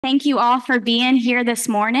Thank you all for being here this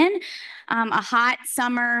morning. A hot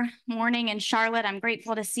summer morning in Charlotte. I'm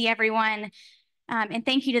grateful to see everyone. And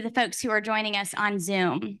thank you to the folks who are joining us on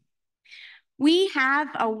Zoom. We have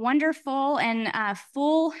a wonderful and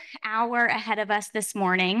full hour ahead of us this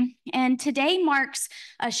morning. And today marks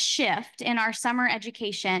a shift in our summer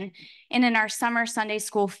education and in our summer Sunday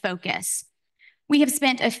school focus. We have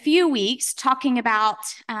spent a few weeks talking about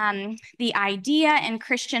the idea and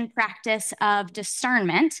Christian practice of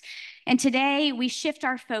discernment. And today we shift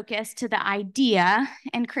our focus to the idea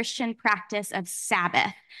and Christian practice of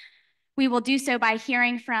Sabbath. We will do so by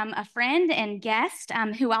hearing from a friend and guest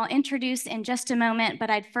who I'll introduce in just a moment, but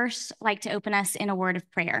I'd first like to open us in a word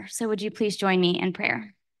of prayer. So would you please join me in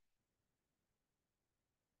prayer?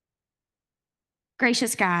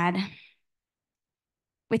 Gracious God,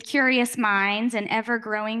 with curious minds and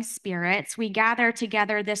ever-growing spirits, we gather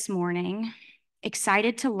together this morning,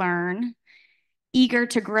 excited to learn, eager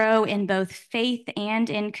to grow in both faith and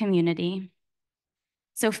in community.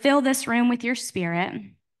 So fill this room with your spirit.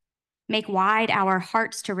 Make wide our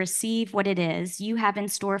hearts to receive what it is you have in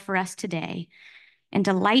store for us today, and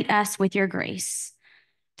delight us with your grace.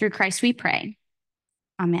 Through Christ we pray.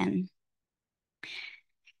 Amen.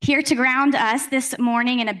 Here to ground us this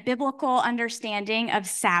morning in a biblical understanding of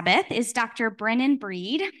Sabbath is Dr. Brennan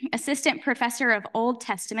Breed, Assistant Professor of Old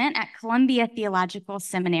Testament at Columbia Theological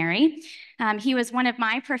Seminary. He was one of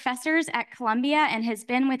my professors at Columbia and has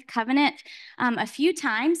been with Covenant a few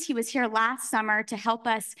times. He was here last summer to help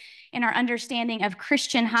us in our understanding of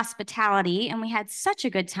Christian hospitality, and we had such a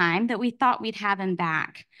good time that we thought we'd have him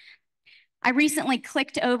back. I recently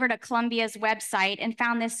clicked over to Columbia's website and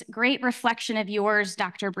found this great reflection of yours,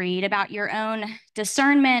 Dr. Breed, about your own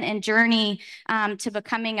discernment and journey to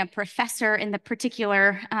becoming a professor in the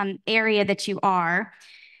particular area that you are.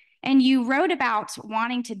 And you wrote about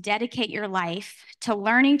wanting to dedicate your life to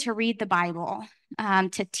learning to read the Bible,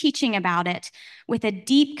 to teaching about it with a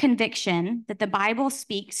deep conviction that the Bible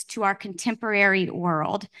speaks to our contemporary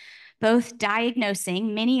world, both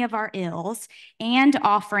diagnosing many of our ills and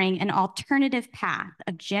offering an alternative path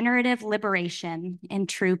of generative liberation and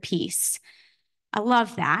true peace. I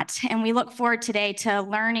love that. And we look forward today to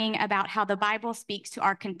learning about how the Bible speaks to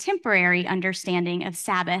our contemporary understanding of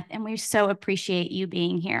Sabbath. And we so appreciate you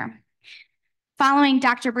being here. Following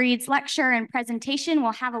Dr. Breed's lecture and presentation,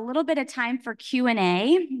 we'll have a little bit of time for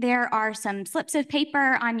Q&A. There are some slips of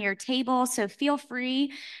paper on your table, so feel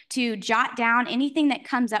free to jot down anything that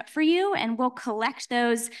comes up for you, and we'll collect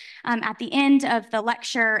those at the end of the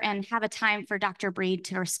lecture and have a time for Dr. Breed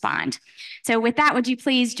to respond. So with that, would you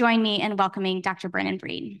please join me in welcoming Dr. Brennan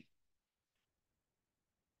Breed?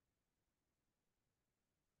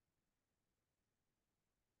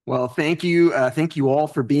 Well, thank you. Thank you all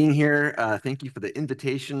for being here. Thank you for the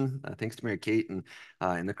invitation. Thanks to Mary Kate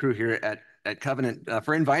and the crew here at Covenant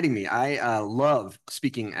for inviting me. I love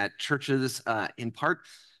speaking at churches, in part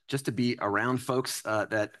just to be around folks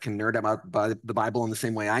that can nerd about the Bible in the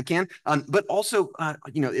same way I can. But also,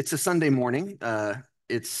 it's a Sunday morning.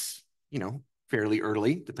 It's, fairly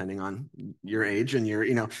early, depending on your age and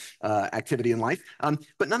your, activity in life.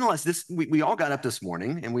 But nonetheless, we all got up this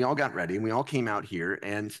morning and we all got ready and we all came out here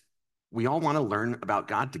and we all want to learn about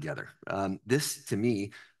God together. This, to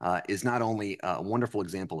me, is not only a wonderful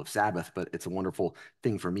example of Sabbath, but it's a wonderful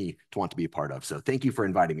thing for me to want to be a part of. So thank you for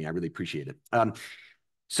inviting me. I really appreciate it.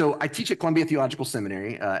 So I teach at Columbia Theological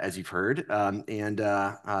Seminary, as you've heard, and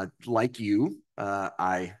like you,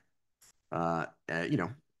 I,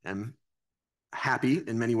 am happy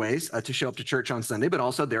in many ways to show up to church on Sunday, but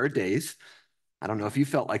also there are days, I don't know if you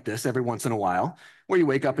felt like this every once in a while, where you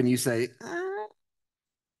wake up and you say,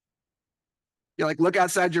 you like look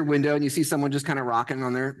outside your window and you see someone just kind of rocking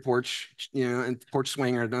on their porch, and porch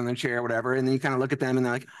swing or on their chair or whatever. And then you kind of look at them and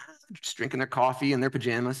they're like, just drinking their coffee in their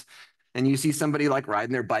pajamas. And you see somebody like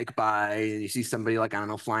riding their bike by, and you see somebody like, I don't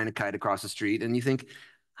know, flying a kite across the street. And you think,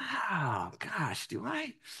 oh gosh, do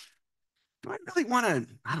I really want to,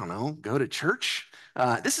 I don't know, go to church?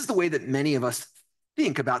 This is the way that many of us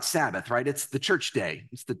think about Sabbath, right? It's the church day.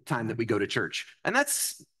 It's the time that we go to church. And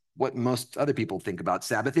that's what most other people think about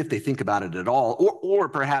Sabbath, if they think about it at all, or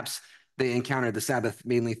perhaps they encounter the Sabbath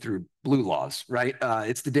mainly through blue laws, right?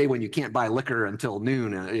 It's the day when you can't buy liquor until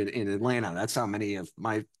noon in Atlanta. That's how many of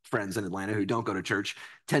my friends in Atlanta who don't go to church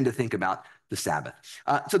tend to think about the Sabbath.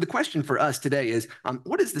 So the question for us today is,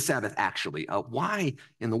 what is the Sabbath actually? Why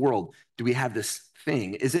in the world do we have this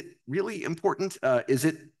thing? Is it really important? Is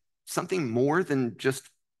it something more than just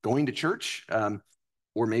going to church?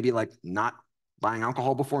 Or maybe like not buying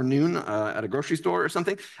alcohol before noon at a grocery store or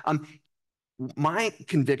something? My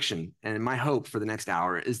conviction and my hope for the next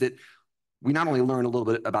hour is that we not only learn a little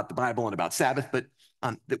bit about the Bible and about Sabbath, but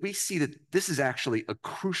that we see that this is actually a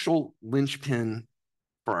crucial linchpin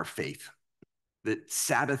for our faith. That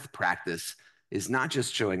Sabbath practice is not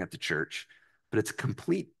just showing up to church, but it's a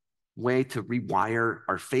complete way to rewire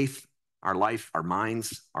our faith, our life, our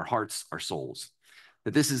minds, our hearts, our souls.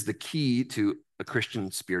 That this is the key to a Christian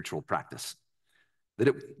spiritual practice. That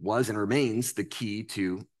it was and remains the key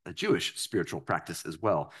to a Jewish spiritual practice as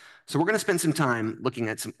well. So we're going to spend some time looking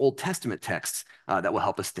at some Old Testament texts that will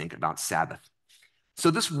help us think about Sabbath. So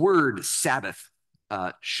this word Sabbath,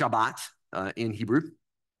 Shabbat in Hebrew,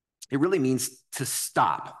 it really means to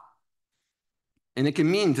stop. And it can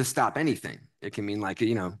mean to stop anything. It can mean like,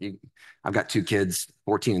 I've got two kids,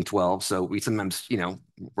 14 and 12. So we sometimes,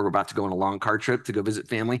 we're about to go on a long car trip to go visit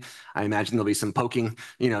family. I imagine there'll be some poking,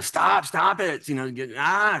 stop it,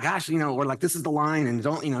 or like, this is the line and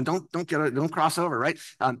don't cross over, right?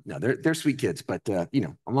 No, they're sweet kids, but,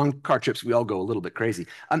 on long car trips, we all go a little bit crazy.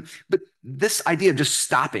 But this idea of just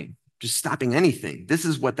stopping anything, this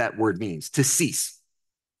is what that word means, to cease,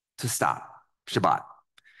 to stop, Shabbat.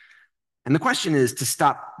 And the question is, to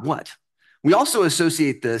stop what? We also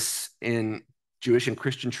associate this in Jewish and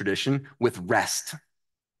Christian tradition with rest,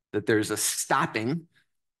 that there's a stopping,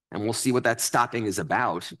 and we'll see what that stopping is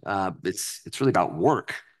about. It's really about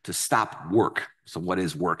work, to stop work. So what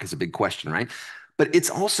is work is a big question, right? But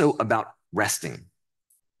it's also about resting,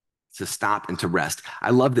 to stop and to rest.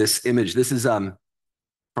 I love this image. This is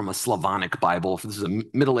from a Slavonic Bible. This is a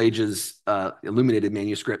Middle Ages illuminated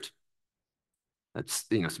manuscript. That's,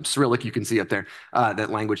 some Cyrillic you can see up there, that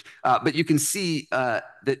language. But you can see that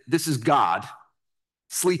this is God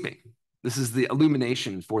sleeping. This is the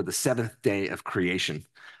illumination for the seventh day of creation,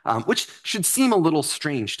 which should seem a little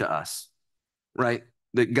strange to us, right?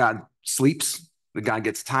 That God sleeps, that God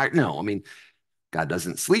gets tired. No, I mean, God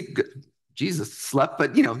doesn't sleep. Jesus slept,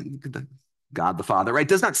 but, God the Father, right,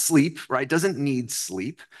 does not sleep, right? Doesn't need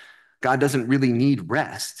sleep. God doesn't really need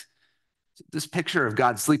rest. This picture of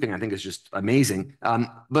God sleeping, I think, is just amazing.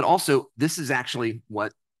 But also, this is actually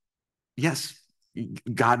what, yes,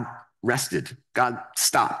 God rested. God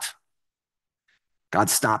stopped. God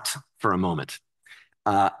stopped for a moment.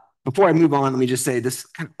 Before I move on, let me just say this,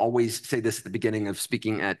 kind of always say this at the beginning of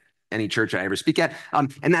speaking at any church I ever speak at.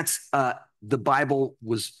 And that's the Bible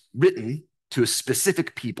was written to a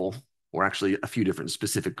specific people, or actually a few different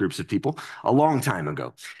specific groups of people, a long time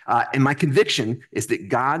ago. And my conviction is that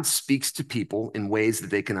God speaks to people in ways that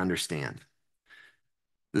they can understand.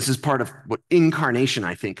 This is part of what incarnation,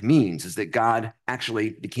 I think, means, is that God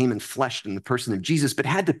actually became enfleshed in the person of Jesus, but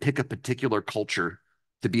had to pick a particular culture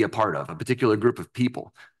to be a part of, a particular group of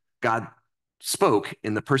people. God spoke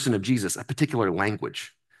in the person of Jesus a particular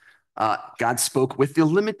language. God spoke with the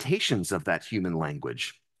limitations of that human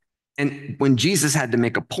language. And when Jesus had to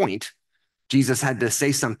make a point, Jesus had to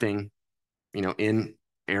say something, in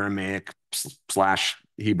Aramaic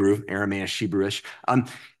 / Hebrew, Aramaish, Hebrewish.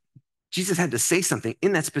 Jesus had to say something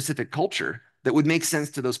in that specific culture that would make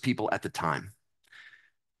sense to those people at the time.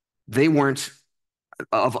 They weren't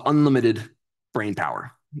of unlimited brain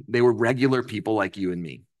power. They were regular people like you and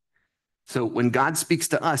me. So when God speaks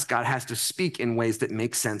to us, God has to speak in ways that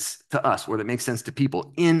make sense to us, or that make sense to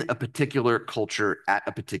people in a particular culture at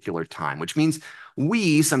a particular time, which means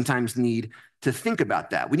we sometimes need to think about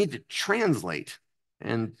that. We need to translate.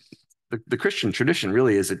 And the Christian tradition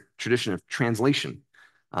really is a tradition of translation.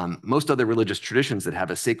 Most other religious traditions that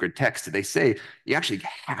have a sacred text, they say you actually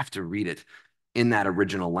have to read it in that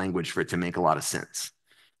original language for it to make a lot of sense.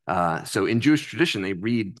 So in Jewish tradition, they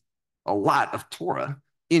read a lot of Torah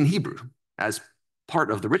in Hebrew as part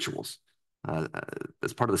of the rituals,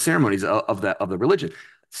 as part of the ceremonies of the religion.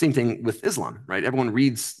 Same thing with Islam, right? Everyone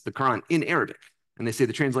reads the Quran in Arabic, and they say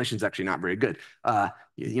the translation is actually not very good.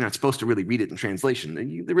 You're not supposed to really read it in translation.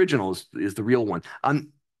 The original is the real one.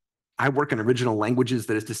 I work in original languages,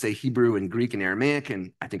 that is to say Hebrew and Greek and Aramaic,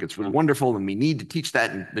 and I think it's really wonderful, and we need to teach that,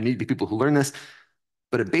 and there need to be people who learn this.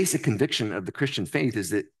 But a basic conviction of the Christian faith is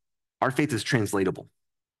that our faith is translatable,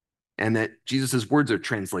 and that Jesus's words are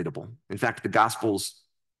translatable. In fact, the Gospels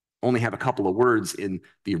only have a couple of words in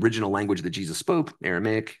the original language that Jesus spoke,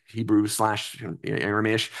 Aramaic, Hebrew /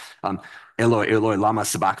 Aramaish. Eloi, Eloi, lama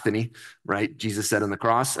sabachthani, right? Jesus said on the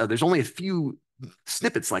cross. There's only a few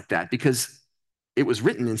snippets like that because it was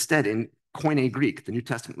written instead in Koine Greek. The New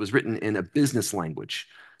Testament was written in a business language,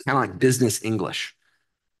 kind of like business English,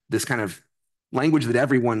 this kind of language that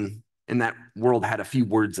everyone in that world had a few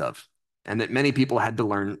words of, and that many people had to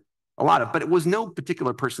learn a lot of, but it was no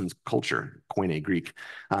particular person's culture, Koine Greek.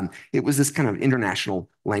 It was this kind of international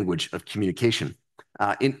language of communication.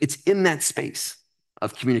 It's in that space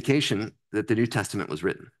of communication that the New Testament was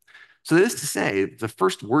written. So that is to say, the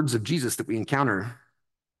first words of Jesus that we encounter,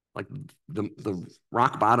 like the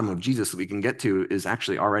rock bottom of Jesus that we can get to, is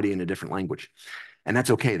actually already in a different language. And that's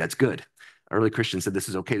okay. That's good. Early Christians said this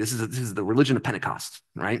is okay. This is the religion of Pentecost,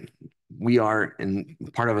 right? We are in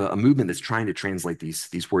part of a movement that's trying to translate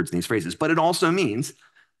these words and these phrases. But it also means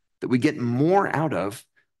that we get more out of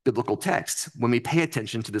biblical texts when we pay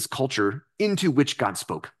attention to this culture into which God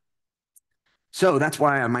spoke. So that's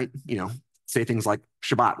why I might, say things like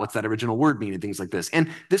Shabbat, what's that original word mean, and things like this. And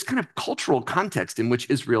this kind of cultural context in which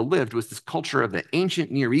Israel lived was this culture of the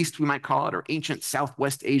ancient Near East, we might call it, or ancient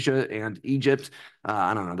Southwest Asia and Egypt.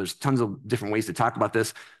 I don't know, there's tons of different ways to talk about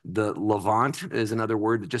this. The Levant is another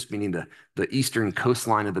word, just meaning the eastern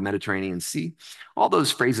coastline of the Mediterranean Sea. All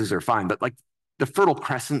those phrases are fine, but like the Fertile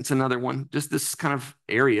Crescent's another one, just this kind of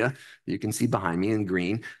area you can see behind me in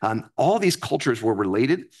green. All these cultures were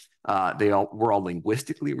related. They all were all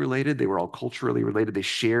linguistically related. They were all culturally related. They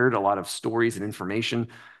shared a lot of stories and information.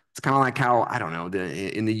 It's kind of like how, I don't know,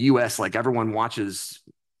 in the US, like everyone watches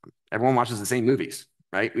the same movies,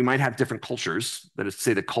 right? We might have different cultures. That is to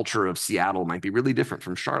say, the culture of Seattle might be really different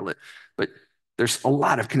from Charlotte, but there's a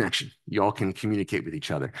lot of connection. You all can communicate with each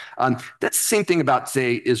other. That's the same thing about,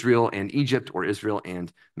 say, Israel and Egypt, or Israel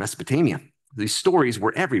and Mesopotamia. These stories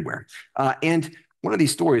were everywhere. And one of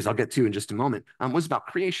these stories I'll get to in just a moment was about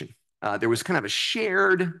creation. There was kind of a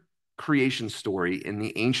shared creation story in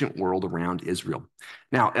the ancient world around Israel.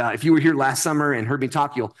 Now, if you were here last summer and heard me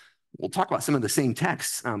talk, we'll talk about some of the same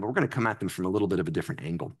texts, but we're going to come at them from a little bit of a different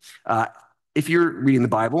angle. If you're reading the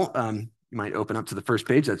Bible, you might open up to the first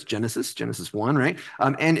page. That's Genesis 1, right?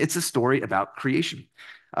 And it's a story about creation.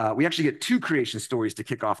 We actually get two creation stories to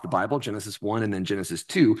kick off the Bible, Genesis 1 and then Genesis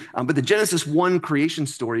 2. But the Genesis 1 creation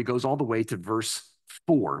story goes all the way to verse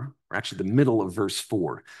 4, or actually the middle of verse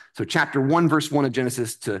 4. So chapter 1, verse 1 of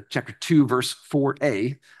Genesis to chapter 2, verse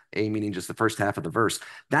 4a, A meaning just the first half of the verse.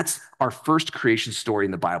 That's our first creation story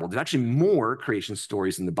in the Bible. There's actually more creation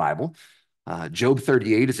stories in the Bible. Job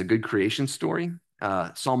 38 is a good creation story.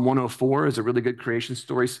 Psalm 104 is a really good creation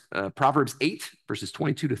story. Proverbs 8, verses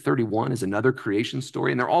 22 to 31 is another creation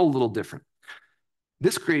story, and they're all a little different.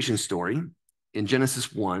 This creation story in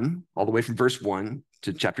Genesis 1, all the way from verse 1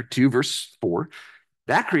 to chapter 2, verse 4,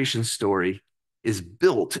 that creation story is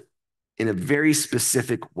built in a very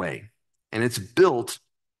specific way. And it's built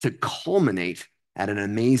to culminate at an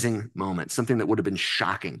amazing moment, something that would have been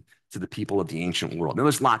shocking to the people of the ancient world. Now,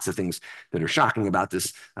 there's lots of things that are shocking about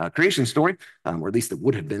this creation story, or at least that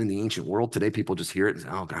would have been in the ancient world. Today, people just hear it and say,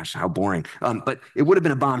 oh gosh, how boring. But it would have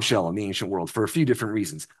been a bombshell in the ancient world for a few different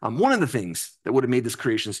reasons. One of the things that would have made this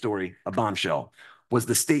creation story a bombshell was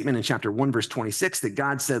the statement in chapter 1, verse 26, that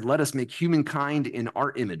God said, let us make humankind in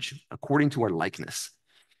our image, according to our likeness.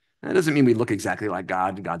 That doesn't mean we look exactly like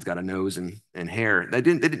God. God's got a nose and hair. That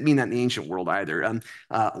didn't mean that in the ancient world either.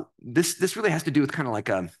 This really has to do with kind of like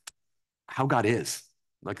how God is,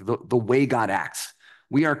 like the way God acts.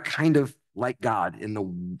 We are kind of like God in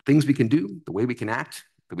the things we can do, the way we can act,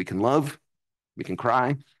 that we can love, we can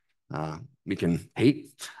cry, we can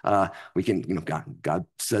hate, we can, God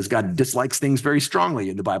says God dislikes things very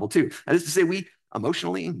strongly in the Bible too. That is to say, we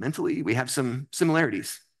emotionally, mentally, we have some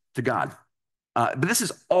similarities to God. But this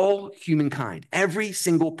is all humankind, every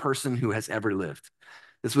single person who has ever lived.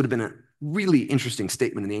 This would have been a really interesting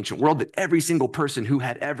statement in the ancient world, that every single person who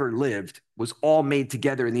had ever lived was all made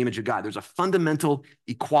together in the image of God. There's a fundamental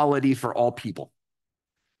equality for all people,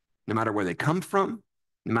 no matter where they come from,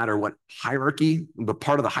 no matter what hierarchy, the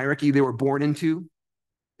part of the hierarchy they were born into.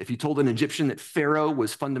 If you told an Egyptian that Pharaoh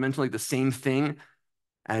was fundamentally the same thing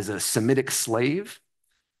as a Semitic slave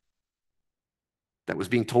that was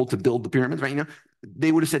being told to build the pyramids, right?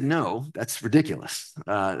 They would have said, no, that's ridiculous.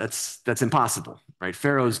 That's impossible, right?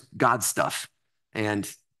 Pharaoh's God stuff. And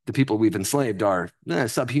the people we've enslaved are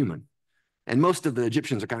subhuman. And most of the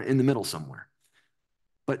Egyptians are kind of in the middle somewhere.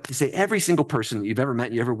 But to say every single person that you've ever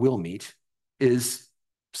met, you ever will meet, is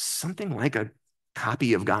something like a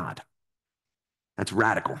copy of God. That's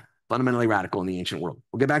radical, fundamentally radical in the ancient world.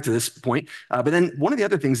 We'll get back to this point. But then one of the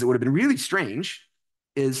other things that would have been really strange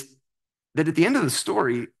is that at the end of the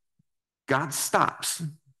story, God stops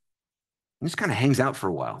and just kind of hangs out for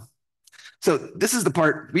a while. So this is the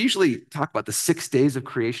part, we usually talk about the 6 days of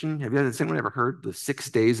creation. Has anyone ever heard the 6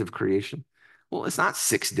 days of creation? Well, it's not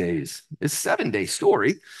 6 days. It's a 7-day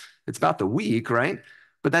story. It's about the week, right?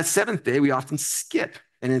 But that seventh day we often skip.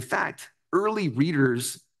 And in fact, early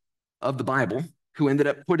readers of the Bible who ended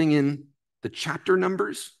up putting in the chapter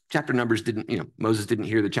numbers didn't, Moses didn't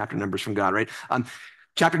hear the chapter numbers from God, right?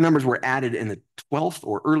 Chapter numbers were added in the 12th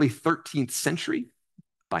or early 13th century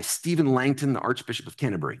by Stephen Langton, the Archbishop of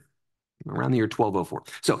Canterbury. around the year 1204.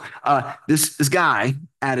 So this guy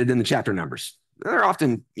added in the chapter numbers. They're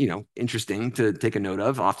often, interesting to take a note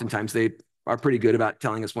of. Oftentimes they are pretty good about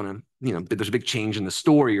telling us when there's a big change in the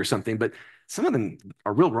story or something, but some of them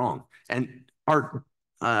are real wrong and are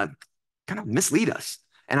kind of mislead us.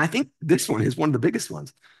 And I think this one is one of the biggest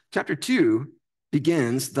ones. Chapter 2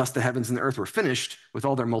 begins, thus the heavens and the earth were finished with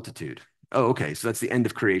all their multitude. Oh, okay, so that's the end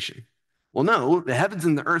of creation. Well, no, the heavens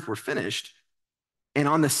and the earth were finished. And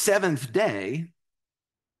on the seventh day,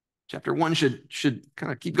 chapter 1 should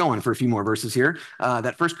kind of keep going for a few more verses here.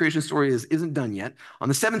 That first creation story isn't done yet. On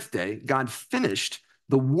the seventh day, God finished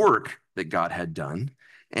the work that God had done,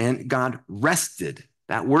 and God rested.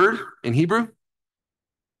 That word in Hebrew,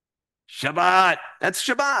 Shabbat. That's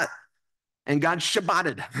Shabbat. And God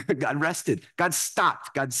Shabbated. God rested. God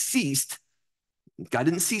stopped. God ceased. God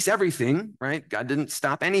didn't cease everything, right? God didn't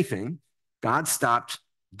stop anything. God stopped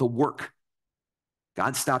the work.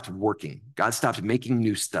 God stopped working. God stopped making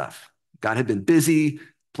new stuff. God had been busy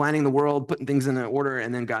planning the world, putting things in order,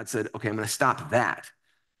 and then God said, okay, I'm going to stop that.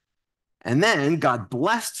 And then God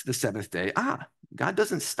blessed the seventh day. God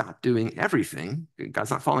doesn't stop doing everything.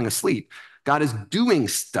 God's not falling asleep. God is doing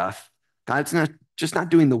stuff. God's not just not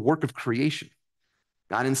doing the work of creation.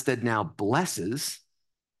 God instead now blesses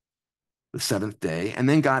the seventh day, and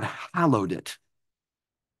then God hallowed it.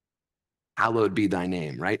 Hallowed be thy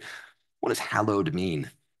name, right? What does hallowed mean?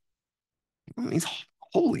 It means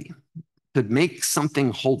holy, to make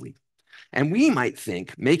something holy. And we might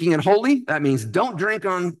think making it holy, that means don't drink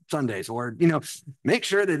on Sundays, or, make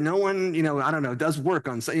sure that no one, I don't know, does work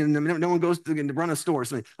on, no one goes to run a store or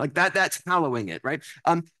something like that. That's hallowing it, right?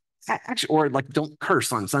 Actually, or like don't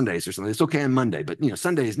curse on Sundays or something. It's okay on Monday, but,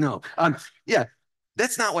 Sundays, no. Yeah,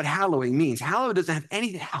 that's not what hallowing means. Hallowed doesn't have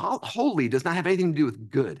anything, holy does not have anything to do with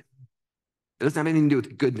good. It doesn't have anything to do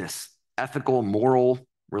with goodness, ethical, moral,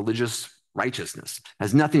 religious righteousness. It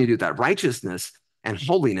has nothing to do with that. Righteousness and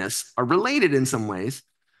holiness are related in some ways,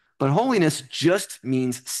 but holiness just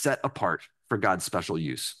means set apart for God's special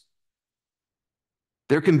use.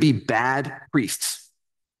 There can be bad priests.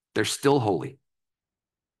 They're still holy.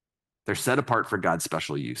 They're set apart for God's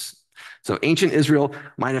special use. So ancient Israel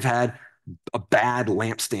might have had a bad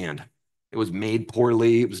lampstand. It was made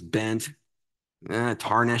poorly. It was bent,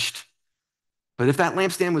 tarnished. But if that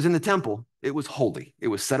lampstand was in the temple, it was holy. It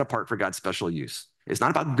was set apart for God's special use. It's not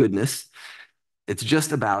about goodness. It's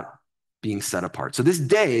just about being set apart. So this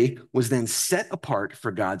day was then set apart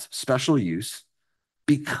for God's special use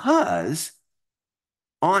because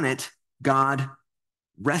on it, God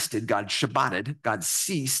rested, God Shabbated, God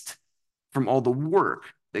ceased from all the work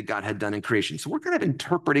that God had done in creation. So we're kind of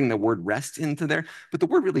interpreting the word rest into there, but the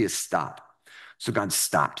word really is stop. So God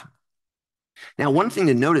stopped. Now, one thing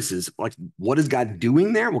to notice is, like, what is God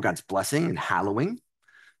doing there? Well, God's blessing and hallowing.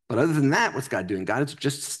 But other than that, what's God doing? God is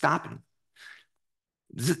just stopping.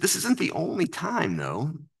 This isn't the only time,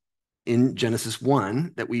 though, in Genesis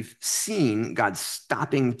 1 that we've seen God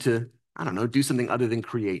stopping to, I don't know, do something other than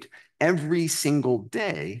create. Every single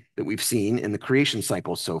day that we've seen in the creation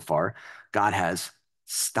cycle so far, God has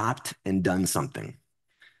stopped and done something.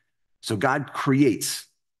 So God creates.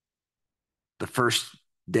 The first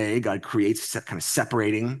day, God creates, kind of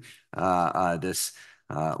separating this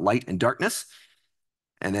light and darkness.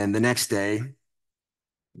 And then the next day,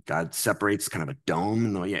 God separates kind of a dome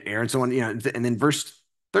and the air and so on. And then verse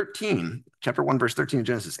 13, chapter 1, verse 13 of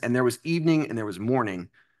Genesis. And there was evening and there was morning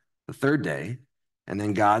the third day. And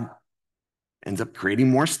then God ends up creating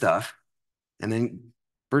more stuff. And then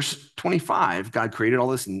verse 25, God created all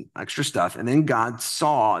this extra stuff. And then God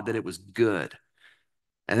saw that it was good.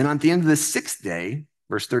 And then at the end of the sixth day,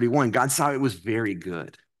 verse 31, God saw it was very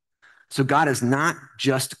good. So God is not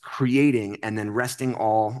just creating and then resting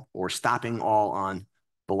all or stopping all on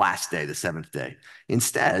the last day, the seventh day.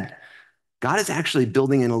 Instead, God is actually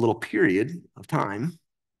building in a little period of time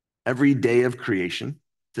every day of creation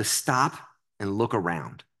to stop and look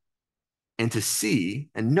around and to see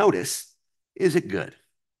and notice, is it good?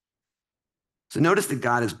 So notice that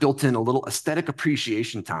God has built in a little aesthetic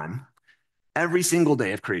appreciation time every single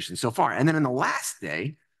day of creation so far. And then in the last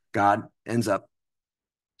day, God ends up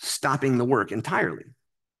stopping the work entirely.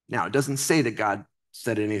 Now, it doesn't say that God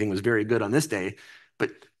said anything was very good on this day, but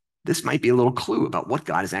this might be a little clue about what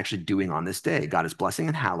God is actually doing on this day. God is blessing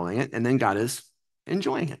and hallowing it, and then God is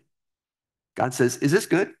enjoying it. God says, is this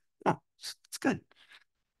good? Oh, it's good.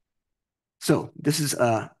 So this is,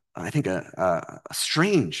 I think, a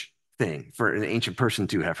strange thing for an ancient person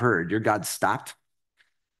to have heard. Your God stopped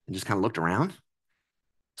and just kind of looked around.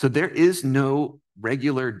 So there is no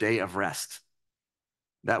regular day of rest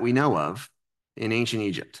that we know of in ancient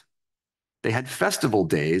Egypt. They had festival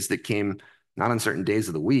days that came not on certain days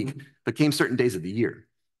of the week, but came certain days of the year.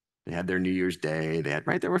 They had their New Year's Day.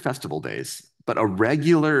 There were festival days, but a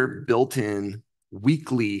regular built-in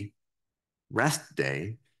weekly rest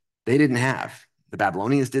day, they didn't have. The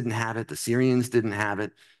Babylonians didn't have it. The Syrians didn't have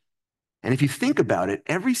it. And if you think about it,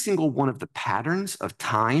 every single one of the patterns of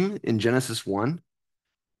time in Genesis 1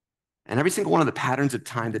 and every single one of the patterns of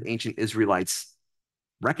time that ancient Israelites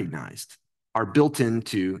recognized are built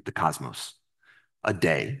into the cosmos. A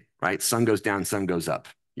day, right? Sun goes down, sun goes up.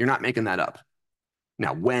 You're not making that up.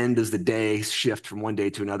 Now, when does the day shift from one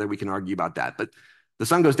day to another? We can argue about that. But the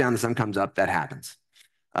sun goes down, the sun comes up, that happens.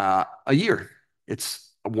 A year,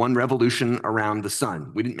 it's one revolution around the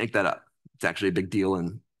sun. We didn't make that up. It's actually a big deal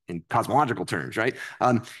in cosmological terms, right?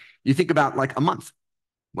 You think about like a month.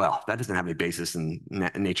 Well, that doesn't have any basis in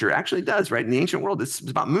nature. It actually does, right? In the ancient world, it's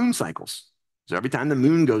about moon cycles. So every time the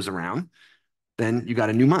moon goes around, then you got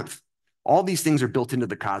a new month. All these things are built into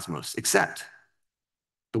the cosmos, except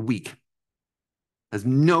the week has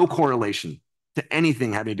no correlation to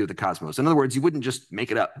anything having to do with the cosmos. In other words, you wouldn't just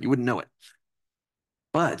make it up. You wouldn't know it.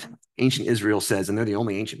 But ancient Israel says, and they're the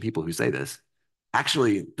only ancient people who say this,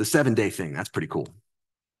 actually, the 7-day thing, that's pretty cool.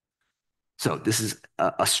 So this is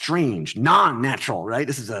a strange, non-natural, right?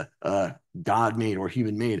 This is a God-made or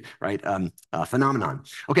human-made, right, phenomenon.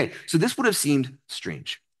 Okay, so this would have seemed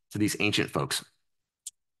strange to these ancient folks,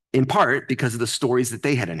 in part because of the stories that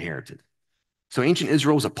they had inherited. So ancient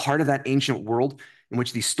Israel was a part of that ancient world in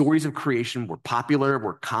which these stories of creation were popular,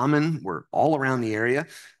 were common, were all around the area.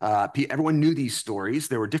 Everyone knew these stories.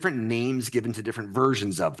 There were different names given to different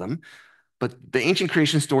versions of them. But the ancient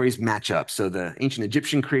creation stories match up. So the ancient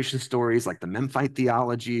Egyptian creation stories, like the Memphite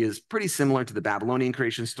theology, is pretty similar to the Babylonian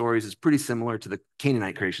creation stories, is pretty similar to the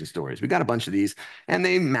Canaanite creation stories. We got a bunch of these, and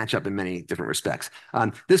they match up in many different respects.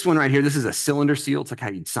 This one right here, this is a cylinder seal. It's like how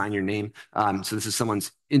you'd sign your name. So this is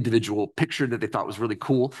someone's individual picture that they thought was really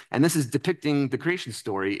cool. And this is depicting the creation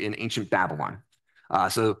story in ancient Babylon.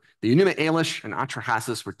 So the Enuma Elish and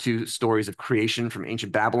Atrahasis were two stories of creation from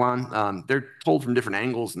ancient Babylon. They're told from different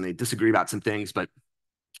angles and they disagree about some things, but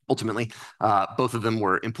ultimately, both of them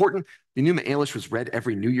were important. The Enuma Elish was read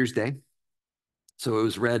every New Year's Day. So it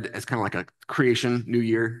was read as kind of like a creation, New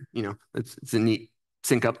Year, it's a neat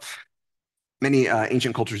sync up. Many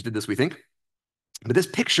ancient cultures did this, we think. But this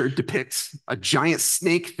picture depicts a giant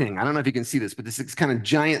snake thing. I don't know if you can see this, but this is kind of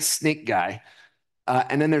giant snake guy.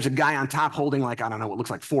 And then there's a guy on top holding like, I don't know, what looks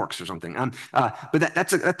like forks or something. But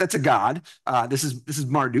that's a god. This is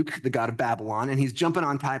Marduk, the god of Babylon, and he's jumping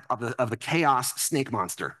on top of the chaos snake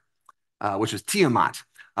monster, which was Tiamat.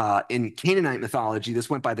 In Canaanite mythology, this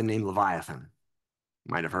went by the name Leviathan.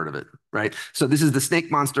 Might have heard of it, right? So this is the snake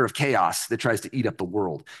monster of chaos that tries to eat up the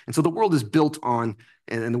world. And so the world is built on,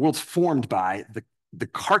 and the world's formed by the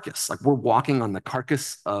carcass. Like we're walking on the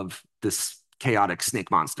carcass of this chaotic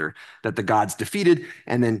snake monster that the gods defeated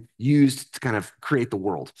and then used to kind of create the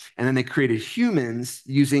world. And then they created humans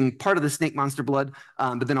using part of the snake monster blood,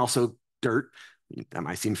 but then also dirt. That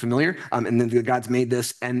might seem familiar. And then the gods made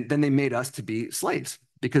this, and then they made us to be slaves.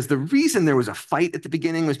 Because the reason there was a fight at the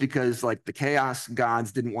beginning was because like the chaos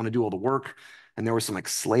gods didn't want to do all the work. And there were some like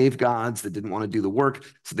slave gods that didn't want to do the work.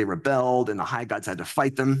 So they rebelled and the high gods had to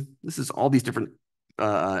fight them. This is all these different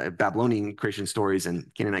Babylonian creation stories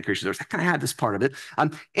and Canaanite creation stories. I kind of had this part of it.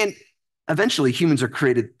 And eventually humans are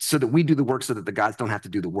created so that we do the work so that the gods don't have to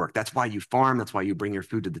do the work. That's why you farm. That's why you bring your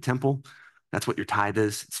food to the temple. That's what your tithe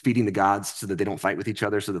is. It's feeding the gods so that they don't fight with each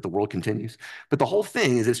other, so that the world continues. But the whole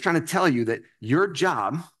thing is it's trying to tell you that your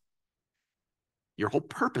job, your whole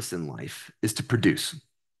purpose in life is to produce.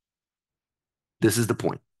 This is the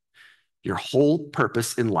point. Your whole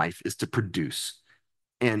purpose in life is to produce.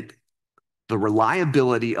 And the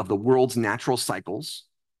reliability of the world's natural cycles,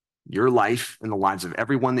 your life and the lives of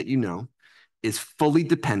everyone that you know, is fully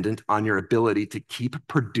dependent on your ability to keep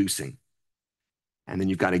producing. And then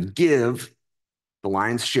you've got to give the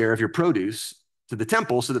lion's share of your produce to the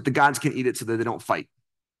temple so that the gods can eat it so that they don't fight,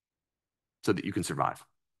 so that you can survive.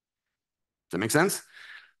 Does that make sense?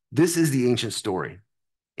 This is the ancient story.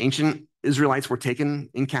 Ancient Israelites were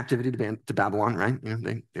taken in captivity to Babylon,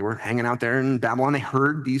 right? They were hanging out there in Babylon. They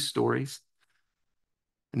heard these stories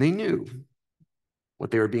and they knew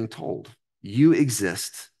what they were being told. You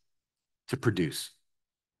exist to produce.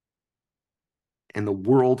 And the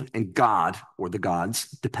world and God, or the gods,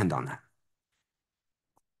 depend on that.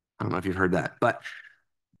 I don't know if you've heard that, but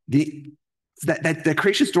that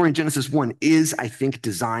creation story in Genesis 1 is, I think,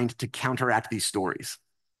 designed to counteract these stories.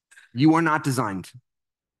 You are not designed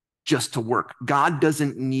just to work. God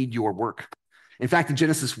doesn't need your work. In fact, in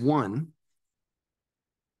Genesis 1,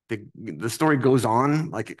 the story goes on,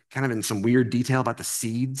 like kind of in some weird detail about the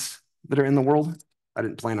seeds that are in the world. I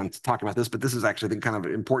didn't plan on talking about this, but this is actually, I think, kind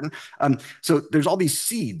of important. So there's all these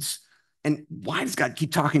seeds. And why does God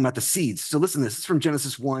keep talking about the seeds? So listen to this. This is from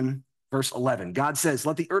Genesis 1, verse 11. God says,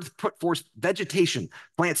 let the earth put forth vegetation,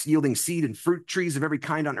 plants yielding seed and fruit, trees of every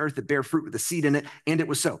kind on earth that bear fruit with the seed in it. And it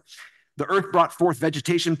was so. The earth brought forth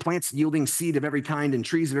vegetation, plants yielding seed of every kind, and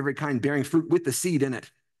trees of every kind bearing fruit with the seed in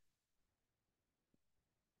it.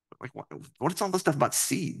 Like, what's all this stuff about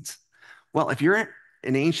seeds? Well, if you're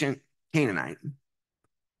an ancient Canaanite,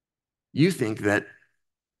 you think that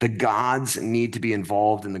the gods need to be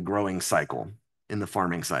involved in the growing cycle, in the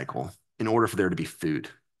farming cycle, in order for there to be food.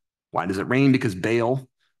 Why does it rain? Because Baal,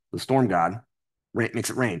 the storm god, makes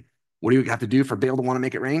it rain. What do you have to do for Baal to want to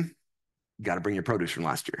make it rain? You got to bring your produce from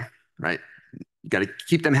last year, right? You got to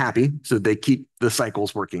keep them happy so they keep the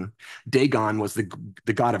cycles working. Dagon was the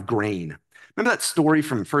god of grain. Remember that story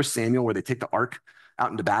from 1 Samuel where they take the ark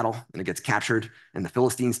out into battle and it gets captured and the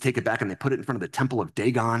Philistines take it back and they put it in front of the temple of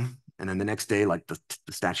Dagon. And then the next day, like the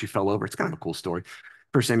statue fell over. It's kind of a cool story.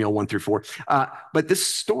 1 Samuel 1 through 4. But this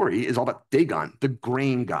story is all about Dagon, the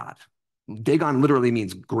grain god. Dagon literally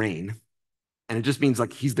means grain. And it just means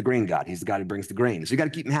like he's the grain god. He's the god who brings the grain. So you got to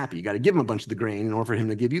keep him happy. You got to give him a bunch of the grain in order for him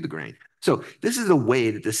to give you the grain. So this is the way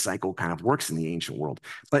that this cycle kind of works in the ancient world.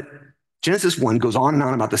 But Genesis 1 goes on and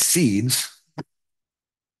on about the seeds.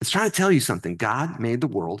 It's trying to tell you something. God made the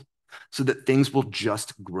world so that things will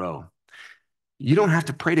just grow. You don't have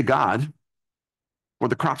to pray to God for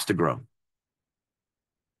the crops to grow.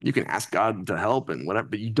 You can ask God to help and whatever,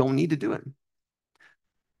 but you don't need to do it.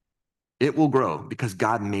 It will grow because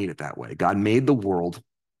God made it that way. God made the world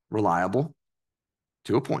reliable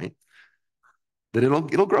to a point that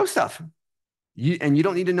it'll grow stuff. And you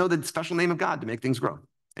don't need to know the special name of God to make things grow.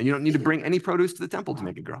 And you don't need to bring any produce to the temple to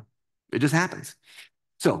make it grow. It just happens.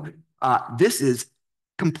 So this is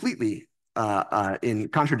completely in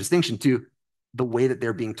contradistinction to the way that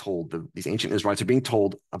they're being told. These ancient Israelites are being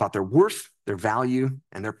told about their worth, their value,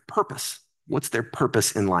 and their purpose. What's their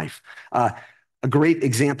purpose in life? A great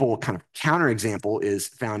example, kind of counterexample, is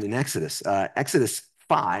found in Exodus. Exodus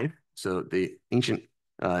 5, so the ancient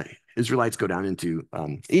Israelites go down into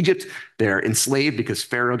Egypt. They're enslaved because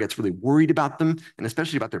Pharaoh gets really worried about them, and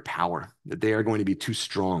especially about their power, that they are going to be too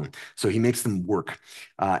strong. So he makes them work,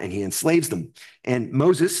 and he enslaves them. And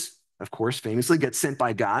Moses, of course, famously gets sent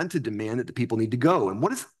by God to demand that the people need to go. And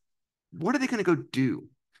what are they going to go do?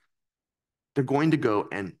 They're going to go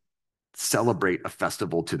and celebrate a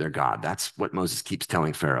festival to their God. That's what Moses keeps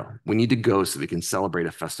telling Pharaoh. We need to go so we can celebrate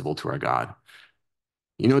a festival to our God.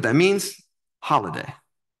 You know what that means? Holiday.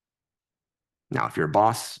 Now, if you're a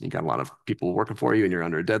boss, you got a lot of people working for you and you're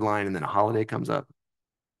under a deadline and then a holiday comes up,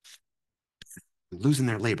 losing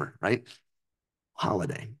their labor, right?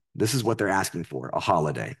 Holiday. This is what they're asking for, a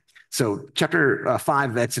holiday. So chapter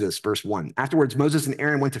 5 of Exodus, verse 1. Afterwards, Moses and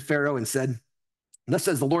Aaron went to Pharaoh and said, thus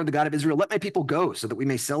says the Lord, the God of Israel, let my people go so that we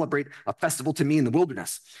may celebrate a festival to me in the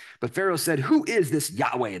wilderness. But Pharaoh said, who is this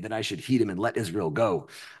Yahweh that I should heed him and let Israel go?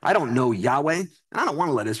 I don't know Yahweh, and I don't want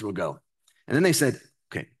to let Israel go. And then they said,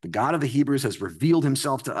 okay, the God of the Hebrews has revealed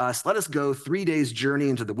himself to us. Let us go 3 days' journey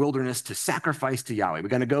into the wilderness to sacrifice to Yahweh. We're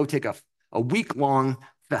going to go take a week-long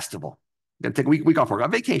festival. We're going to take a week off work, a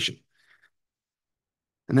vacation.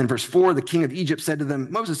 And then verse 4, the king of Egypt said to them,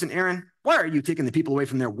 Moses and Aaron, why are you taking the people away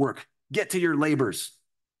from their work? Get to your labors.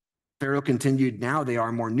 Pharaoh continued, now they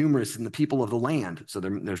are more numerous than the people of the land. So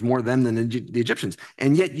there's more of them than the Egyptians.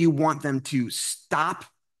 And yet you want them to stop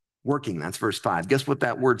working. That's verse 5. Guess what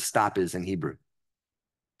that word stop is in Hebrew?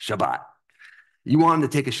 Shabbat. You want them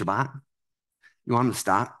to take a Shabbat? You want them to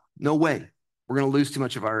stop? No way. We're going to lose too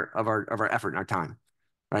much of our effort and our time,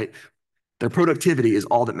 right? Their productivity is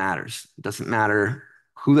all that matters. It doesn't matter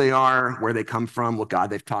who they are, where they come from, what God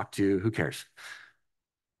they've talked to. Who cares?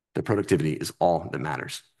 Their productivity is all that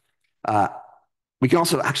matters. We can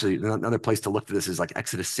also actually, another place to look for this is like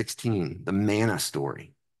Exodus 16, the manna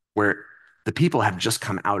story, where the people have just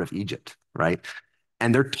come out of Egypt, right?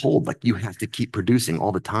 And they're told, like, you have to keep producing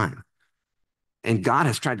all the time. And God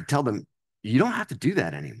has tried to tell them, you don't have to do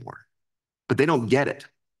that anymore. But they don't get it.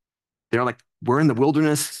 They're like, we're in the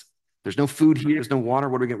wilderness. There's no food here. There's no water.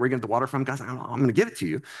 Where are we going to get the water from? God's like, I'm going to give it to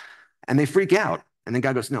you. And they freak out. And then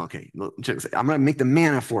God goes, no, okay, I'm going to make the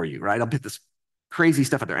manna for you, right? I'll put this crazy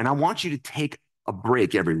stuff out there. And I want you to take a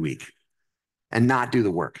break every week and not do the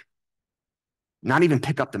work. Not even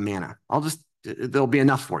pick up the manna. There'll be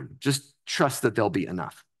enough for you. Just trust that there'll be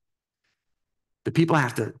enough. The people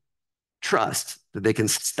have to trust that they can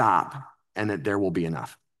stop and that there will be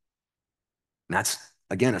enough. And that's,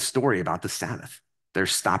 again, a story about the Sabbath. They're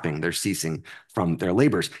stopping, they're ceasing from their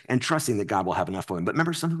labors and trusting that God will have enough for them. But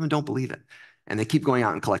remember, some of them don't believe it and they keep going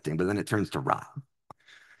out and collecting, but then it turns to rot.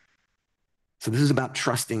 So this is about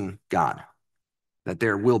trusting God, that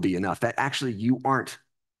there will be enough, that actually you aren't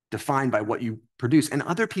defined by what you produce, and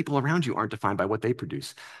other people around you aren't defined by what they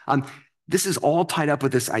produce. This is all tied up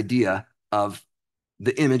with this idea of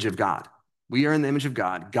the image of God. We are in the image of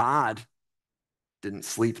God. God didn't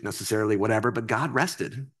sleep necessarily, whatever, but God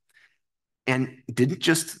rested and didn't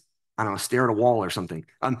just, I don't know, stare at a wall or something.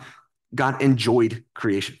 God enjoyed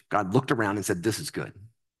creation. God looked around and said, this is good.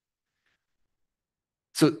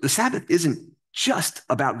 So the Sabbath isn't just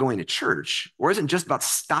about going to church or isn't just about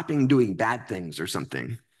stopping doing bad things or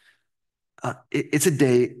something. It's a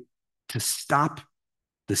day to stop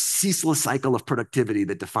the ceaseless cycle of productivity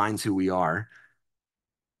that defines who we are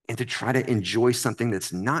and to try to enjoy something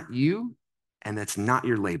that's not you and that's not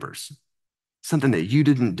your labors, something that you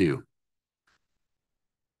didn't do.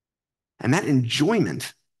 And that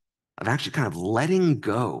enjoyment of actually kind of letting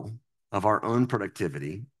go of our own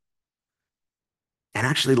productivity and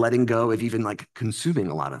actually letting go of even like consuming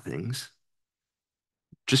a lot of things,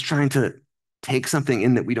 just trying to take something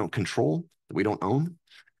in that we don't control, that we don't own.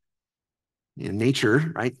 You know,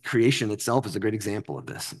 nature, right? Creation itself is a great example of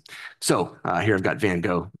this. So here I've got Van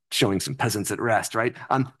Gogh showing some peasants at rest, right?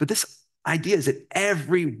 But this idea is that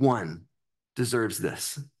everyone deserves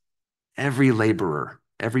this. Every laborer,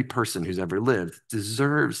 every person who's ever lived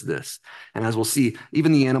deserves this. And as we'll see,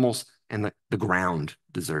 even the animals and the ground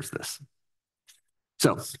deserves this.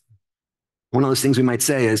 So one of those things we might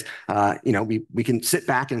say is, we can sit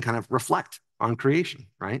back and kind of reflect on creation,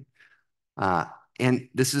 right? And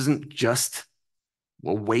this isn't just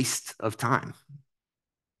a waste of time,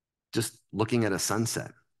 just looking at a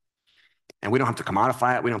sunset. And we don't have to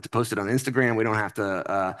commodify it. We don't have to post it on Instagram. We don't have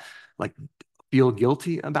to feel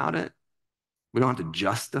guilty about it. We don't have to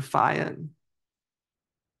justify it.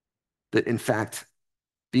 That in fact,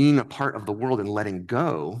 being a part of the world and letting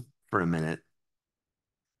go for a minute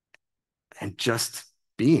and just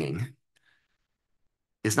being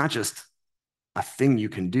is not just a thing you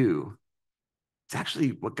can do. It's actually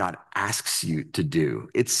what God asks you to do.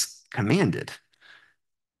 It's commanded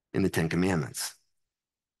in the Ten Commandments.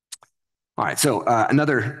 All right, so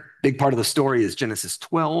another big part of the story is Genesis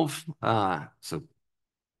 12. So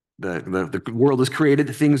the world is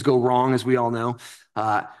created, things go wrong, as we all know.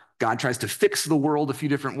 God tries to fix the world a few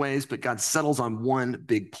different ways, but God settles on one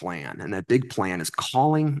big plan. And that big plan is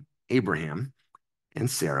calling Abraham and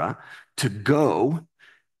Sarah to go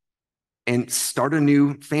and start a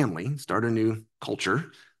new family, start a new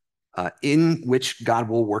culture in which God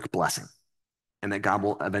will work blessing and that God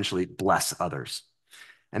will eventually bless others.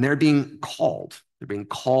 And they're being called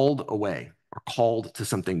away or called to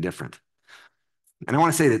something different. And I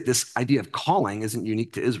want to say that this idea of calling isn't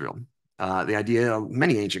unique to Israel. The idea of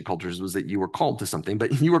many ancient cultures was that you were called to something,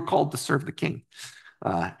 but you were called to serve the king.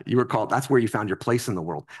 You were called, that's where you found your place in the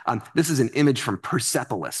world. This is an image from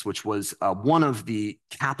Persepolis, which was one of the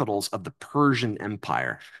capitals of the Persian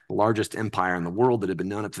Empire, the largest empire in the world that had been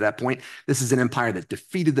known up to that point. This is an empire that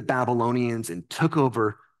defeated the Babylonians and took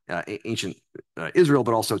over ancient Israel,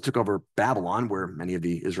 but also took over Babylon, where many of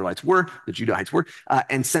the Israelites were, the Judahites were,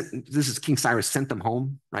 and this is King Cyrus sent them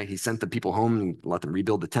home, right? He sent the people home and let them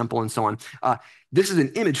rebuild the temple and so on. This is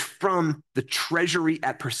an image from the treasury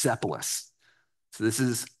at Persepolis. So this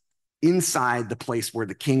is inside the place where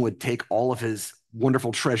the king would take all of his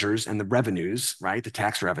wonderful treasures and the revenues, right? The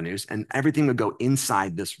tax revenues, and everything would go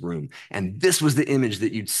inside this room. And this was the image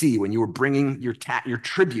that you'd see when you were bringing your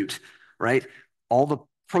tribute, right? All the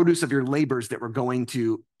produce of your labors that were going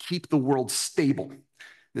to keep the world stable.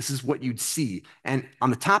 This is what you'd see. And on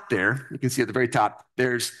the top there, you can see at the very top,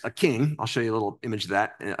 there's a king. I'll show you a little image of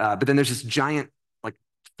that. But then there's this giant like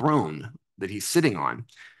throne that he's sitting on.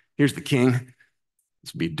 Here's the king.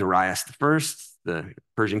 This would be Darius the First, the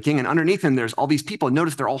Persian king. And underneath him, there's all these people.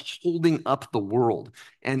 Notice they're all holding up the world.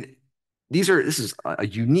 And this is a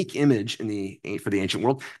unique image for the ancient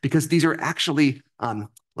world because these are actually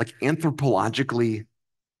like anthropologically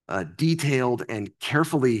detailed and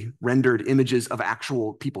carefully rendered images of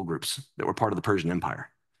actual people groups that were part of the Persian Empire.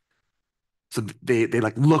 So they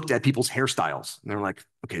like looked at people's hairstyles and they're like,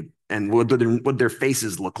 okay, and what did their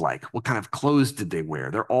faces look like? What kind of clothes did they wear?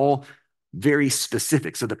 They're all very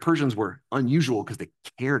specific. So the Persians were unusual because they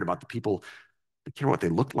cared about the people. They cared what they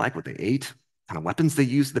looked like, what they ate, kind of weapons they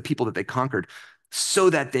used, the people that they conquered, so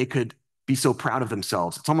that they could be so proud of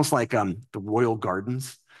themselves. It's almost like the royal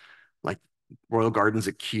gardens, like royal gardens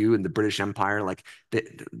at Kew in the British Empire. Like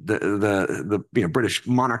the British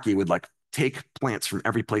monarchy would like take plants from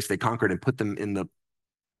every place they conquered and put them in the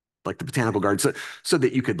like the botanical garden, so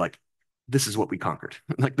that you could like, this is what we conquered.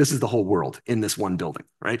 Like this is the whole world in this one building,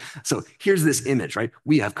 right? So here's this image, right?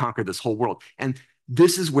 We have conquered this whole world. And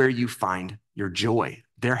this is where you find your joy.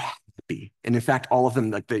 They're happy. And in fact, all of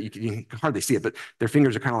them, like you can hardly see it, but their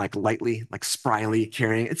fingers are kind of like lightly, like spryly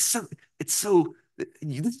carrying. It's so,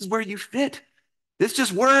 this is where you fit. This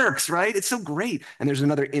just works, right? It's so great. And there's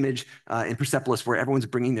another image in Persepolis where everyone's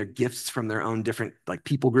bringing their gifts from their own different like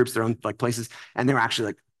people groups, their own like places, and they're actually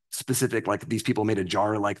like specific. Like these people made a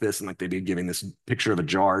jar like this, and like they'd be giving this picture of a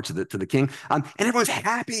jar to the king, and everyone's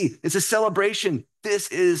happy. It's a celebration. This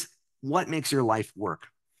is what makes your life work.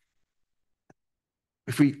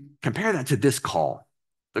 If we compare that to this call,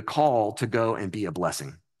 the call to go and be a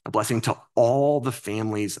blessing to all the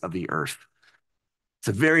families of the earth. It's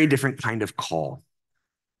a very different kind of call.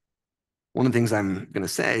 One of the things I'm going to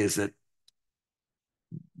say is that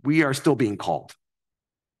we are still being called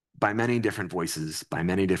by many different voices, by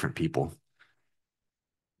many different people.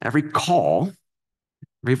 Every call,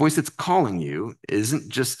 every voice that's calling you isn't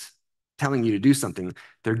just telling you to do something,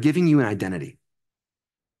 they're giving you an identity,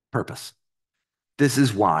 purpose. This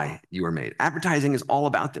is why you were made. Advertising is all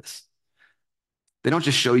about this. They don't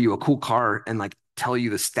just show you a cool car and like tell you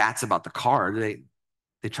the stats about the car.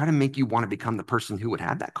 They try to make you want to become the person who would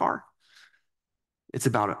have that car. It's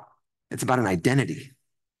about an identity.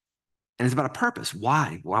 And it's about a purpose.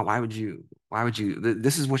 Why? Why would you?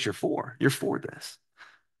 This is what you're for. You're for this.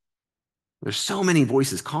 There's so many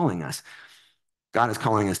voices calling us. God is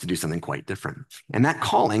calling us to do something quite different. And that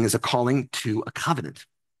calling is a calling to a covenant.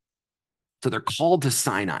 So they're called to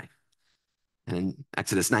Sinai. And in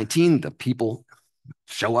Exodus 19, the people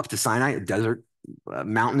show up to Sinai, a desert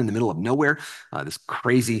mountain in the middle of nowhere, this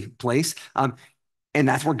crazy place. And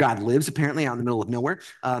that's where God lives, apparently, out in the middle of nowhere.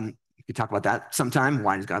 We could talk about that sometime.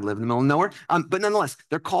 Why does God live in the middle of nowhere? But nonetheless,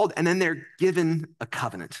 they're called and then they're given a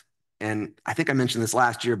covenant. And I think I mentioned this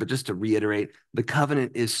last year, but just to reiterate, the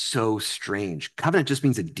covenant is so strange. Covenant just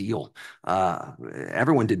means a deal.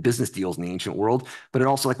 Everyone did business deals in the ancient world, but it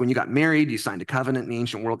also, like when you got married, you signed a covenant in the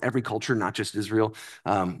ancient world. Every culture, not just Israel.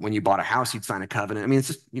 When you bought a house, you'd sign a covenant. I mean, it's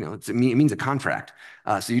just, it means a contract.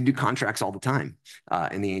 So you do contracts all the time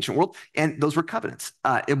in the ancient world. And those were covenants.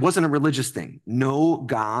 It wasn't a religious thing. No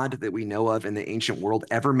God that we know of in the ancient world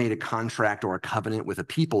ever made a contract or a covenant with a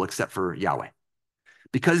people except for Yahweh.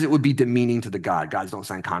 Because it would be demeaning to the God. Gods don't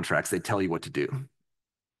sign contracts. They tell you what to do.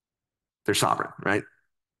 They're sovereign, right?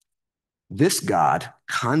 This God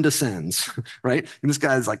condescends, right? And this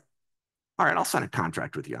guy is like, all right, I'll sign a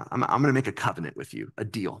contract with you. I'm going to make a covenant with you, a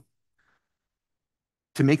deal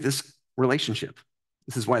to make this relationship.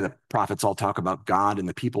 This is why the prophets all talk about God and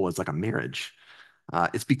the people as like a marriage.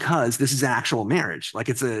 It's because this is an actual marriage. Like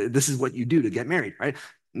this is what you do to get married, right?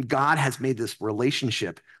 God has made this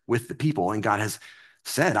relationship with the people, and God has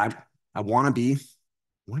said, I want to be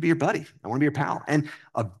your buddy. I want to be your pal. And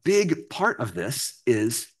a big part of this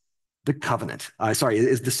is the covenant.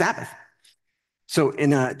 Is the Sabbath. So in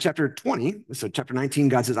chapter 20, so chapter 19,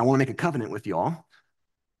 God says, I want to make a covenant with y'all.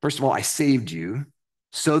 First of all, I saved you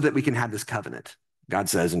so that we can have this covenant. God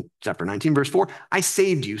says in chapter 19, verse 4, I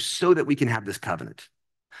saved you so that we can have this covenant.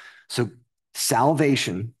 So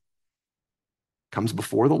salvation comes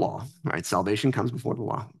before the law, right? Salvation comes before the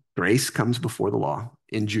law. Grace comes before the law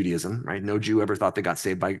in Judaism, right? No Jew ever thought they got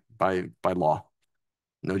saved by law.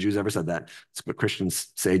 No Jews ever said that. It's what Christians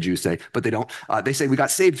say, Jews say, but they don't. They say we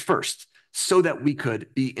got saved first so that we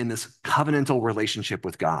could be in this covenantal relationship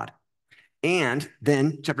with God. And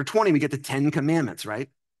then chapter 20, we get the 10 commandments, right?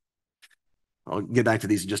 I'll get back to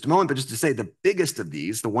these in just a moment, but just to say the biggest of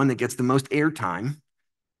these, the one that gets the most airtime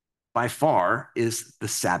by far, is the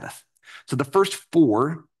Sabbath. So the first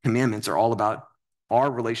 4 commandments are all about our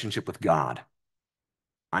relationship with God.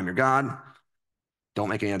 I'm your God. Don't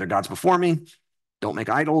make any other gods before me. Don't make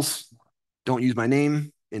idols. Don't use my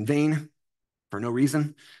name in vain for no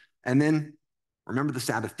reason. And then remember the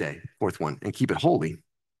Sabbath day, 4th one, and keep it holy.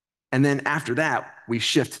 And then after that, we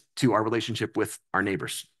shift to our relationship with our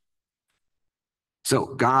neighbors. So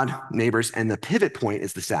God, neighbors, and the pivot point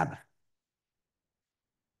is the Sabbath.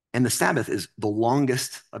 And the Sabbath is the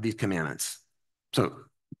longest of these commandments. So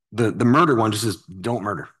the murder one just says, don't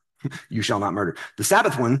murder. You shall not murder. The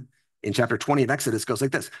Sabbath one in chapter 20 of Exodus goes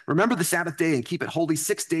like this. Remember the Sabbath day and keep it holy.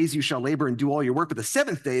 6 days you shall labor and do all your work. But the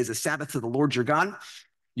 7th day is a Sabbath to the Lord your God.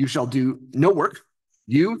 You shall do no work.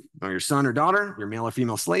 You or your son or daughter, your male or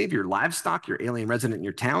female slave, your livestock, your alien resident in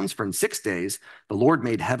your towns. For in 6 days the Lord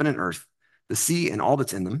made heaven and earth, the sea and all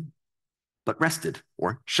that's in them, but rested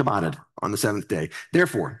or Shabbated on the 7th day.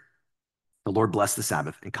 Therefore, the Lord blessed the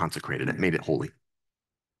Sabbath and consecrated it, made it holy.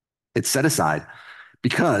 It's set aside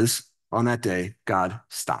because On that day, God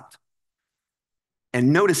stopped.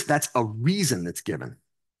 And notice that's a reason that's given.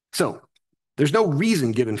 So there's no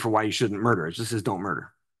reason given for why you shouldn't murder. It just says don't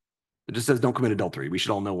murder. It just says don't commit adultery. We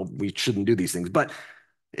should all know we shouldn't do these things. But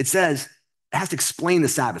it says it has to explain the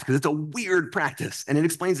Sabbath because it's a weird practice. And it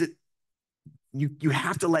explains that you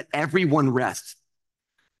have to let everyone rest.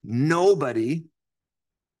 Nobody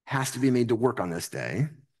has to be made to work on this day.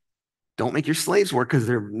 Don't make your slaves work because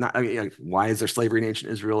they're not. I mean, why is there slavery in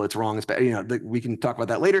ancient Israel? It's wrong. It's bad. We can talk about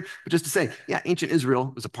that later. But just to say, yeah, ancient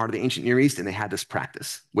Israel was a part of the ancient Near East, and they had this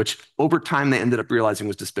practice, which over time they ended up realizing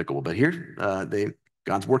was despicable. But here,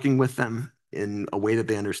 God's working with them in a way that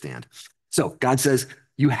they understand. So God says,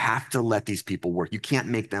 you have to let these people work. You can't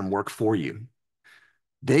make them work for you.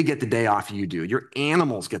 They get the day off, you do. Your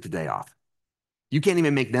animals get the day off. You can't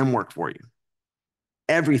even make them work for you.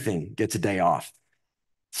 Everything gets a day off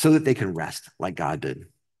so that they can rest like God did.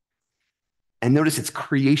 And notice it's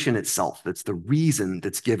creation itself. That's the reason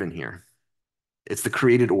that's given here. It's the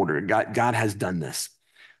created order. God has done this.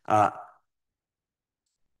 So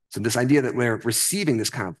this idea that we're receiving this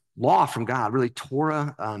kind of law from God, really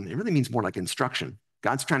Torah, it really means more like instruction.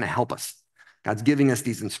 God's trying to help us. God's giving us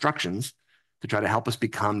these instructions to try to help us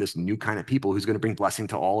become this new kind of people who's going to bring blessing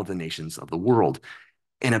to all of the nations of the world.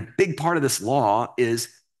 And a big part of this law is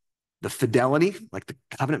the fidelity, like the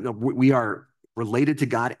covenant. We are related to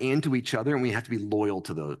God and to each other, and we have to be loyal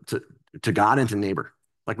to God and to neighbor.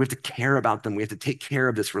 Like we have to care about them. We have to take care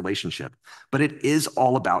of this relationship. But it is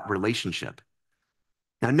all about relationship.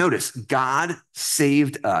 Now, notice God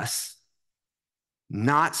saved us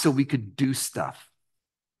not so we could do stuff.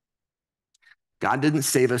 God didn't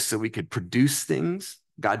save us so we could produce things.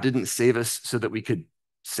 God didn't save us so that we could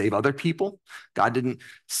save other people. God didn't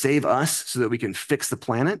save us so that we can fix the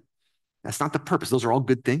planet. That's not the purpose. Those are all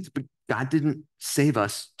good things, but God didn't save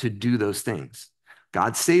us to do those things.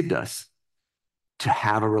 God saved us to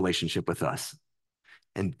have a relationship with us.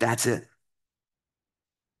 And that's it.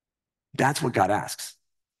 That's what God asks.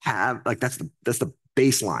 That's the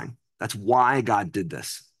baseline. That's why God did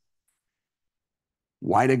this.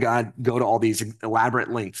 Why did God go to all these elaborate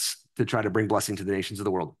lengths to try to bring blessing to the nations of the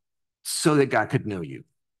world? So that God could know you.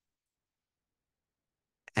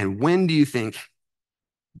 And when do you think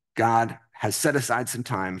God has set aside some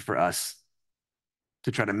time for us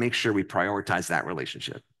to try to make sure we prioritize that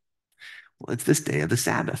relationship? Well, it's this day of the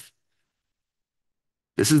Sabbath.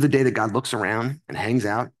 This is the day that God looks around and hangs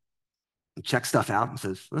out and checks stuff out and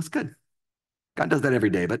says, well, that's good. God does that every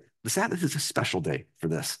day, but the Sabbath is a special day for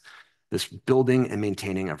this building and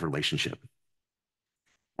maintaining of relationship.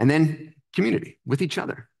 And then community with each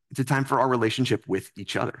other. It's a time for our relationship with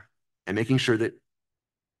each other and making sure that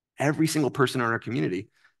every single person in our community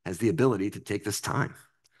has the ability to take this time.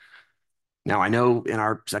 Now, I know in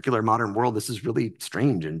our secular modern world, this is really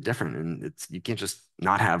strange and different, and you can't just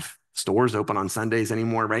not have stores open on Sundays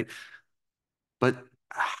anymore, right? But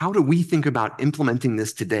how do we think about implementing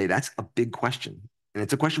this today? That's a big question, and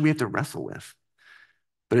it's a question we have to wrestle with.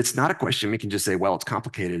 But it's not a question we can just say, well, it's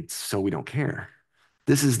complicated, so we don't care.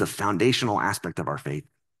 This is the foundational aspect of our faith.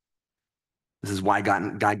 This is why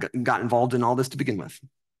God got involved in all this to begin with,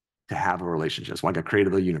 to have a relationship. That's why God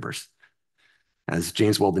created the universe. As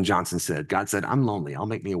James Weldon Johnson said, God said, I'm lonely. I'll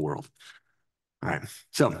make me a world. All right.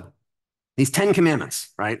 So these 10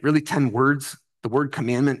 commandments, right? Really 10 words. The word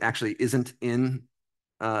commandment actually isn't in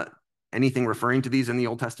anything referring to these in the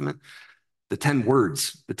Old Testament. The 10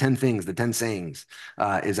 words, the 10 things, the 10 sayings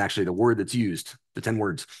is actually the word that's used, the 10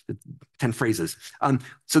 words, the 10 phrases.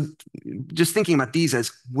 So just thinking about these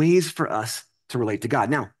as ways for us to relate to God.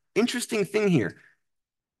 Now, interesting thing here.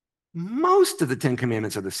 Most of the 10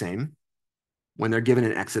 commandments are the same when they're given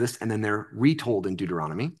in Exodus and then they're retold in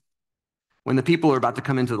Deuteronomy. When the people are about to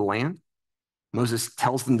come into the land, Moses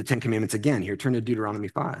tells them the 10 commandments again. Here, turn to Deuteronomy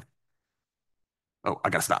 5. Oh, I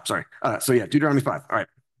got to stop. Sorry. Deuteronomy 5. All right.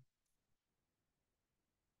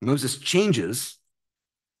 Moses changes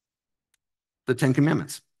the 10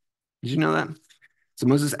 commandments. Did you know that? So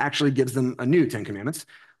Moses actually gives them a new 10 commandments.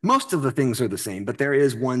 Most of the things are the same, but there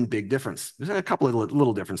is one big difference. There's a couple of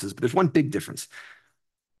little differences, but there's one big difference.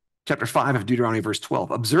 Chapter 5 of Deuteronomy, verse 12.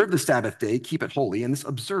 Observe the Sabbath day, keep it holy. And this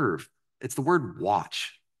observe, it's the word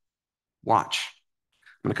watch. Watch.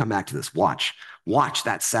 I'm going to come back to this. Watch. Watch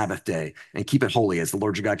that Sabbath day and keep it holy as the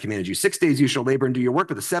Lord your God commanded you. 6 days you shall labor and do your work,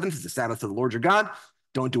 but the seventh is the Sabbath of the Lord your God.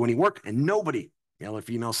 Don't do any work, and nobody, male or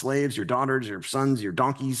female slaves, your daughters, your sons, your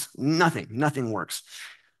donkeys, nothing works,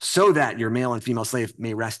 so that your male and female slave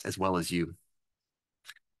may rest as well as you.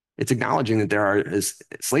 It's acknowledging that there is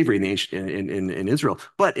slavery in Israel,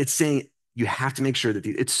 but it's saying you have to make sure that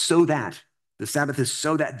it's so that the Sabbath is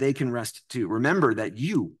so that they can rest too. Remember that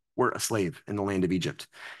you were a slave in the land of Egypt,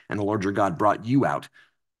 and the Lord your God brought you out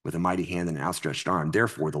with a mighty hand and an outstretched arm.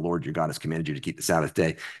 Therefore, the Lord your God has commanded you to keep the Sabbath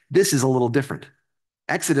day. This is a little different.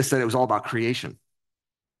 Exodus said it was all about creation.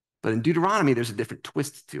 But in Deuteronomy, there's a different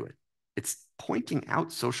twist to it. It's pointing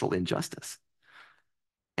out social injustice.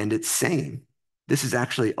 And it's saying this is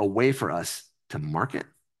actually a way for us to mark it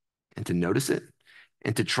and to notice it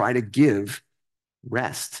and to try to give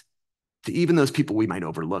rest to even those people we might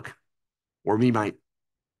overlook or we might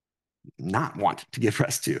not want to give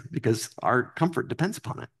rest to because our comfort depends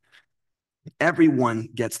upon it. Everyone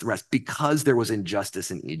gets the rest because there was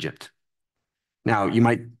injustice in Egypt. Now, you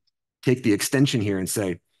might take the extension here and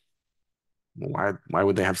say, well, why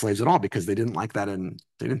would they have slaves at all? Because they didn't like that and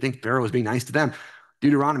they didn't think Pharaoh was being nice to them.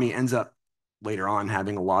 Deuteronomy ends up later on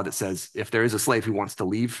having a law that says if there is a slave who wants to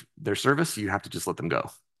leave their service, you have to just let them go.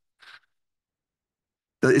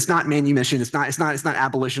 It's not manumission. It's not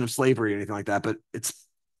abolition of slavery or anything like that, but it's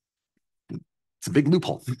a big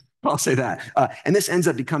loophole. I'll say that. And this ends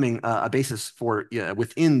up becoming a basis for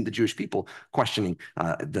within the Jewish people questioning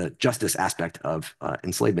the justice aspect of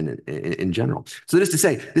enslavement in general. So that is to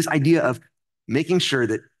say, this idea of making sure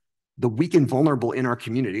that the weak and vulnerable in our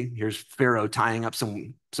community, here's Pharaoh tying up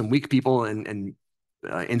some weak people and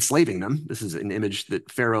enslaving them. This is an image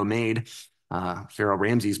that Pharaoh made, Pharaoh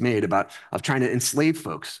Ramses made of trying to enslave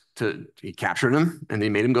folks. He captured them and they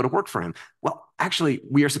made him go to work for him. Well, actually,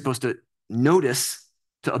 we are supposed to notice,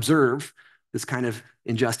 to observe this kind of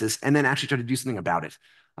injustice, and then actually try to do something about it.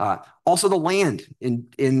 Also, the land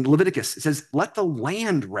in Leviticus, it says, let the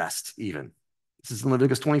land rest even. This is in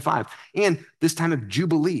Leviticus 25. And this time of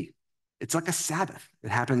Jubilee, it's like a Sabbath. It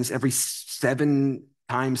happens every 7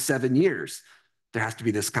 times 7 years. There has to be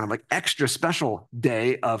this kind of like extra special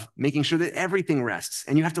day of making sure that everything rests.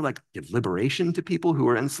 And you have to like give liberation to people who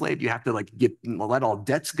are enslaved. You have to like let all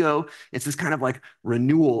debts go. It's this kind of like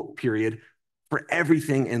renewal period for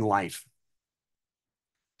everything in life.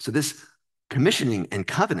 So this commissioning and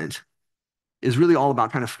covenant is really all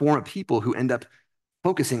about trying to form a people who end up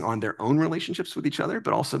focusing on their own relationships with each other,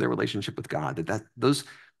 but also their relationship with God, that those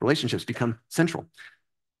relationships become central.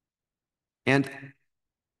 And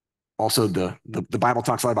also the Bible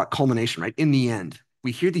talks a lot about culmination, right? In the end,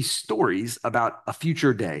 we hear these stories about a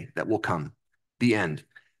future day that will come, the end.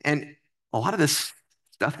 And a lot of this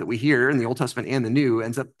stuff that we hear in the Old Testament and the New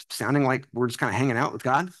ends up sounding like we're just kind of hanging out with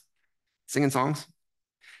God, singing songs.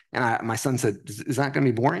 And my son said, is that going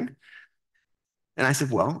to be boring? And I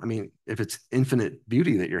said, well, I mean, if it's infinite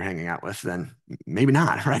beauty that you're hanging out with, then maybe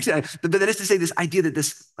not, right? But that is to say, this idea that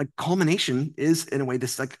this like culmination is in a way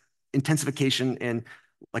this like intensification and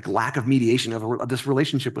like lack of mediation of this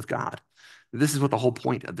relationship with God. This is what the whole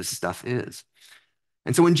point of this stuff is.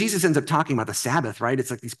 And so when Jesus ends up talking about the Sabbath, right,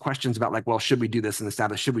 it's like these questions about like, well, should we do this in the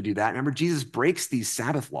Sabbath? Should we do that? Remember, Jesus breaks these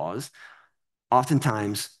Sabbath laws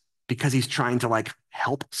oftentimes because he's trying to like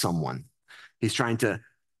help someone. He's trying to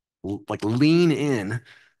like lean in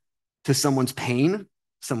to someone's pain,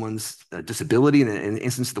 someone's disability, in an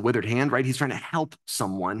instance of the withered hand, right? He's trying to help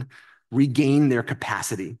someone regain their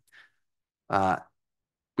capacity.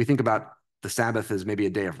 We think about the Sabbath as maybe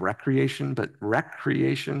a day of recreation, but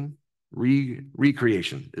recreation,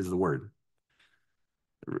 recreation is the word.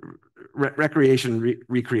 Recreation,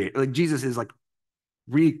 recreate. Like Jesus is like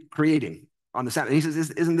recreating on the Sabbath. And he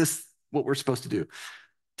says, isn't this what we're supposed to do?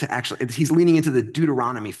 To actually, he's leaning into the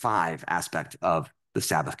Deuteronomy 5 aspect of the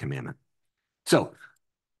Sabbath commandment. So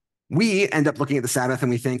we end up looking at the Sabbath and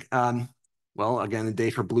we think, well, again, a day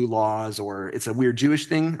for blue laws, or it's a weird Jewish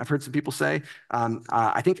thing, I've heard some people say.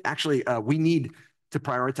 I think actually we need to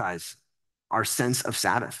prioritize our sense of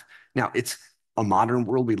Sabbath. Now, it's a modern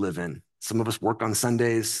world we live in. Some of us work on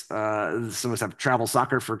Sundays. Some of us have travel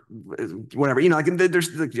soccer for whatever, you know, like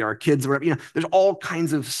there's like our kids, or whatever, you know, there's all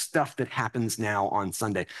kinds of stuff that happens now on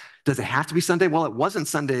Sunday. Does it have to be Sunday? Well, it wasn't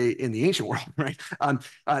Sunday in the ancient world, right?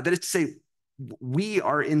 That is to say, we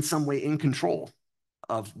are in some way in control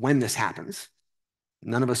of when this happens.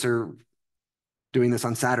 None of us are doing this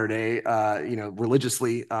on Saturday, you know,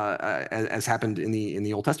 religiously, as happened in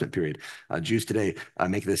the Old Testament period. Jews today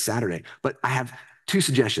make this Saturday. But I have 2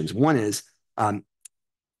 suggestions. One is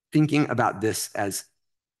thinking about this as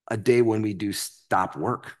a day when we do stop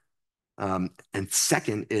work. And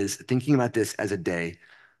second is thinking about this as a day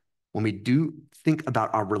when we do think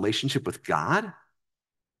about our relationship with God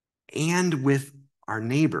and with our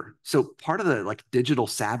neighbor. So part of the like digital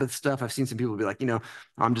Sabbath stuff, I've seen some people be like, you know,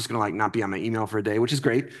 I'm just going to like not be on my email for a day, which is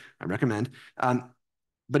great. I recommend.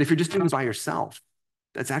 But if you're just doing it by yourself,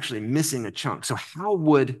 that's actually missing a chunk. So how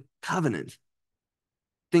would covenant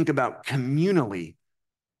think about communally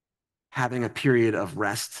having a period of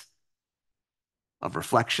rest of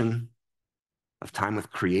reflection, of time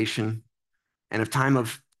with creation, and of time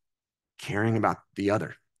of caring about the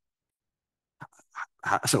other.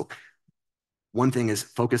 So one thing is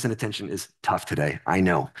focus and attention is tough today. I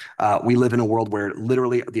know. We live in a world where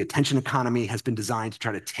literally the attention economy has been designed to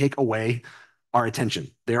try to take away our attention.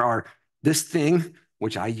 There are this thing,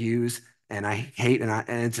 which I use and I hate, and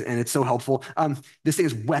it's so helpful. This thing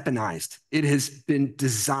is weaponized. It has been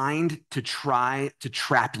designed to try to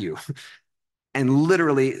trap you and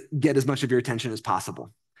literally get as much of your attention as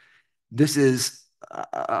possible. This is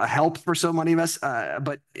a help for so many of us,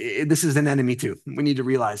 but this is an enemy too. We need to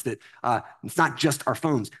realize that it's not just our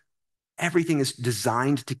phones. Everything is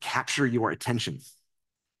designed to capture your attention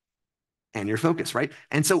and your focus, right?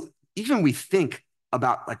 And so even we think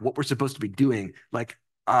about like what we're supposed to be doing, like,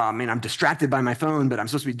 I mean, I'm distracted by my phone, but I'm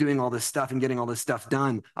supposed to be doing all this stuff and getting all this stuff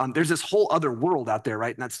done. There's this whole other world out there,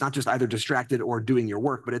 right? And that's not just either distracted or doing your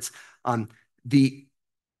work, but it's the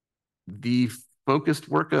focused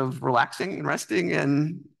work of relaxing and resting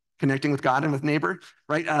and connecting with God and with neighbor,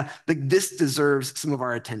 right? Like this deserves some of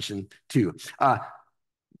our attention too.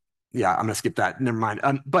 Yeah, I'm gonna skip that. Never mind.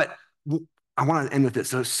 But I want to end with this.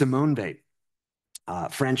 So Simone Weil,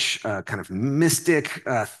 French kind of mystic,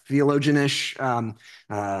 theologian-ish,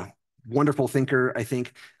 wonderful thinker, I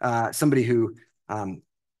think, somebody who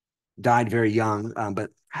died very young, but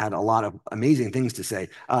had a lot of amazing things to say.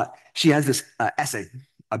 She has this essay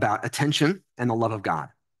about attention and the love of God.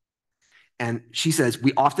 And she says,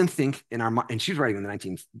 we often think in our, and she was writing in the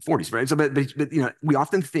 1940s, right? So, but you know, we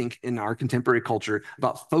often think in our contemporary culture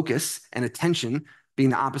about focus and attention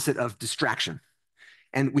being the opposite of distraction.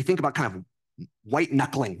 And we think about kind of white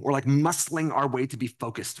knuckling or like muscling our way to be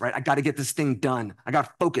focused, right? I got to get this thing done. I got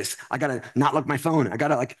to focus. I got to not look at my phone. I got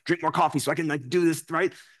to like drink more coffee so I can like do this,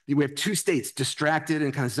 right? We have two states, distracted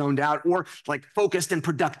and kind of zoned out, or like focused and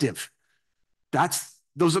productive.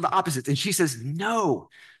 Those are the opposites. And she says, no,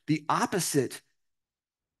 the opposite,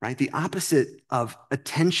 right? The opposite of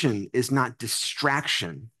attention is not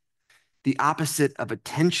distraction. The opposite of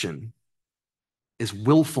attention is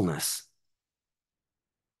willfulness.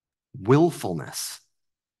 Willfulness.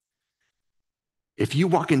 If you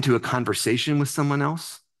walk into a conversation with someone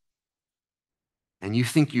else and you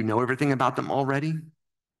think you know everything about them already,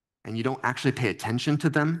 and you don't actually pay attention to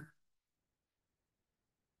them,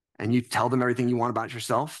 and you tell them everything you want about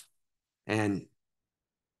yourself, and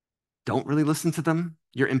don't really listen to them,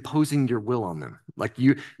 you're imposing your will on them. Like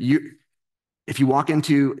if you walk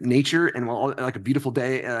into nature and like a beautiful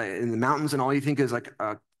day in the mountains, and all you think is like,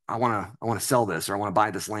 I want to sell this, or I want to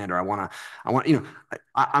buy this land, or I want, you know,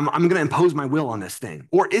 I'm going to impose my will on this thing.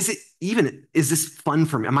 Or is this fun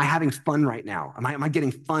for me? Am I having fun right now? Am I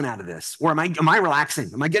getting fun out of this? Or am I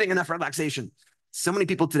relaxing? Am I getting enough relaxation? So many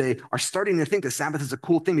people today are starting to think the Sabbath is a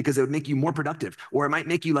cool thing because it would make you more productive, or it might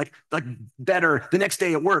make you like better the next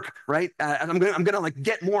day at work, right? I'm gonna like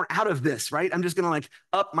get more out of this, right? I'm just gonna like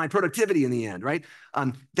up my productivity in the end, right?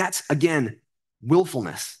 That's again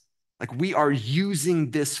willfulness. Like we are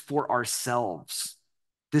using this for ourselves.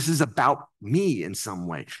 This is about me in some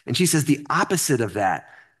way. And she says the opposite of that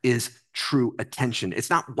is true attention. It's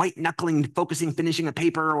not white knuckling, focusing, finishing a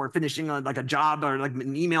paper or finishing like a job or like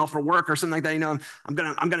an email for work or something like that. You know, I'm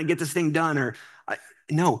gonna get this thing done. Or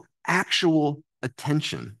no, actual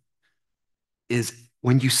attention is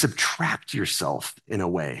when you subtract yourself in a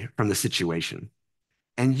way from the situation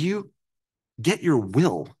and you get your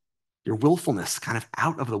willfulness kind of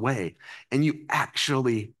out of the way, and you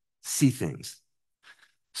actually see things.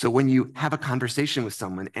 So when you have a conversation with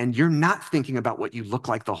someone and you're not thinking about what you look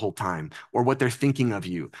like the whole time, or what they're thinking of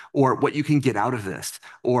you, or what you can get out of this,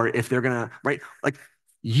 or if they're gonna, right? Like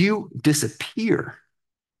you disappear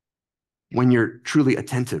when you're truly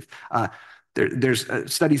attentive. There's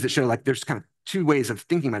studies that show like there's kind of two ways of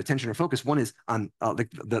thinking about attention or focus. One is on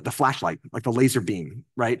like the flashlight, like the laser beam,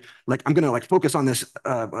 right? Like I'm gonna like focus on this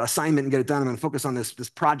assignment and get it done. I'm gonna focus on this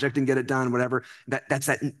project and get it done, whatever. That's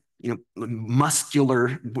that, you know,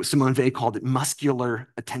 muscular, Simone Weil called it muscular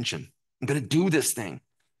attention. I'm gonna do this thing.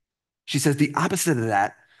 She says the opposite of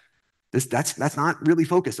that, that's not really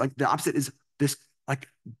focused. Like the opposite is this like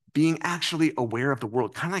being actually aware of the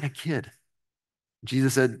world, kind of like a kid.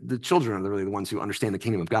 Jesus said the children are really the ones who understand the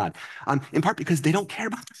kingdom of God, in part because they don't care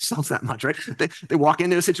about themselves that much, right? They walk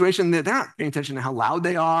into a situation that they're not paying attention to how loud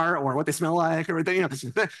they are or what they smell like, or they, you know,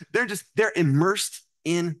 they're immersed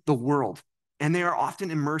in the world, and they are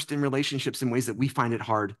often immersed in relationships in ways that we find it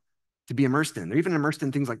hard to be immersed in. They're even immersed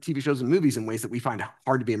in things like TV shows and movies in ways that we find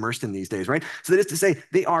hard to be immersed in these days, right? So that is to say,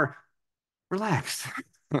 they are relaxed.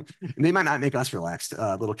 And they might not make us relaxed,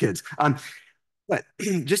 little kids. But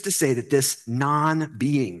just to say that this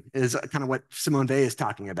non-being is kind of what Simone Weil is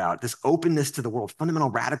talking about, this openness to the world, fundamental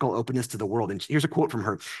radical openness to the world. And here's a quote from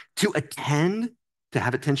her: to attend, to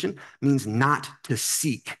have attention, means not to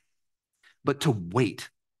seek, but to wait,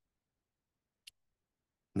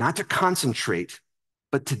 not to concentrate,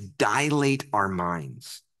 but to dilate our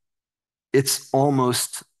minds. It's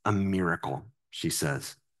almost a miracle, she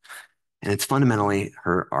says. And it's fundamentally,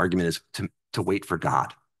 her argument is to wait for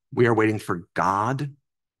God. We are waiting for God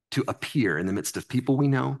to appear in the midst of people we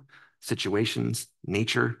know, situations,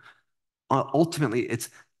 nature. Ultimately, it's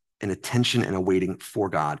an attention and a waiting for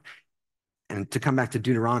God. And to come back to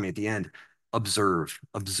Deuteronomy at the end, observe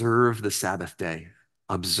the Sabbath day.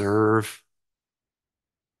 Observe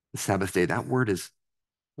the Sabbath day. That word is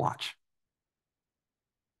watch.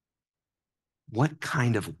 What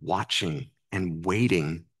kind of watching and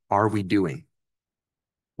waiting are we doing?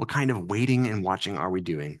 What kind of waiting and watching are we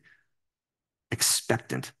doing?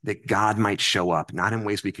 Expectant that God might show up, not in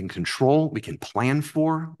ways we can control, we can plan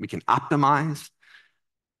for, we can optimize,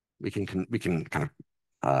 we can kind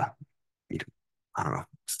of, I don't know,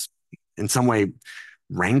 in some way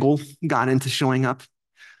wrangle God into showing up.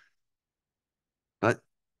 But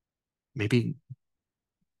maybe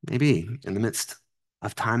in the midst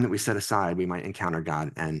of time that we set aside, we might encounter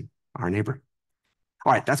God and our neighbor.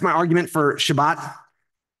 All right, that's my argument for Shabbat.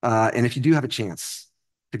 And if you do have a chance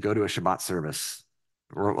to go to a Shabbat service,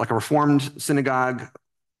 or like a Reformed synagogue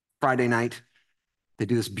Friday night, they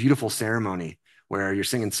do this beautiful ceremony where you're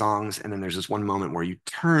singing songs, and then there's this one moment where you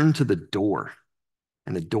turn to the door,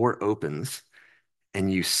 and the door opens,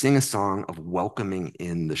 and you sing a song of welcoming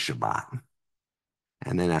in the Shabbat.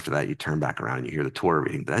 And then after that, you turn back around and you hear the Torah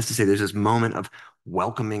reading. But that's to say, there's this moment of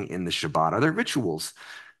welcoming in the Shabbat. Are there rituals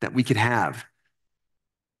that we could have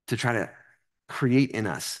to try to create in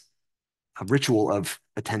us a ritual of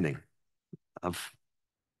attending, of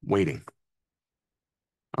waiting?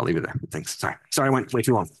 I'll leave it there. Thanks. Sorry, I went way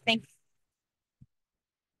too long. Thanks.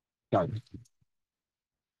 Sorry.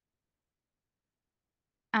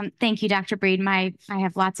 Thank you, Dr. Breed. I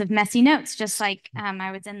have lots of messy notes, just like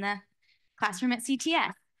I was in the classroom at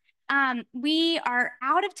CTS. We are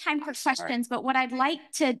out of time for questions, but what I'd like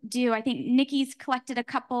to do, I think Nikki's collected a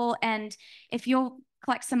couple, and if you'll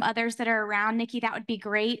collect some others that are around, Nikki, that would be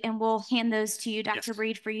great. And we'll hand those to you, Dr.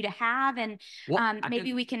 Breed, for you to have. And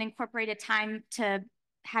maybe we can incorporate a time to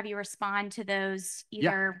have you respond to those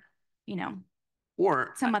either,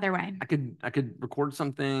 or some other way. I could record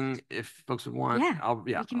something if folks would want. Yeah,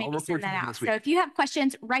 we can maybe send that out. So if you have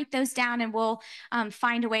questions, write those down, and we'll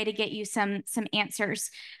find a way to get you some answers.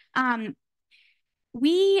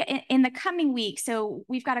 We, in the coming weeks, so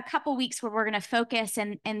we've got a couple weeks where we're going to focus,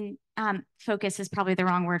 and focus is probably the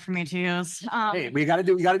wrong word for me to use. Hey, we got to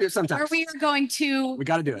do it sometimes. Where we are going to we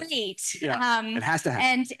got to do it. It has to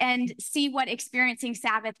happen. And see what experiencing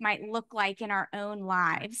Sabbath might look like in our own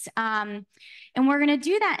lives. And we're going to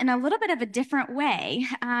do that in a little bit of a different way.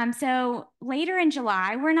 So later in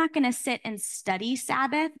July, we're not going to sit and study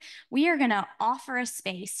Sabbath. We are going to offer a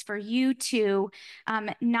space for you to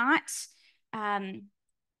not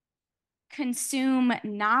consume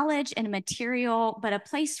knowledge and material, but a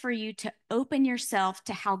place for you to open yourself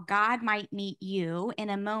to how God might meet you in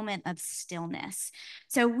a moment of stillness.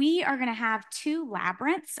 So we are going to have 2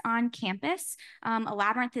 labyrinths on campus. A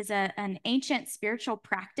labyrinth is an ancient spiritual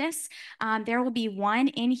practice. There will be one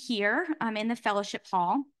in here in the fellowship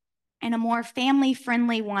hall, and a more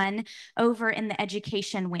family-friendly one over in the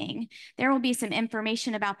education wing. There will be some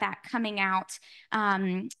information about that coming out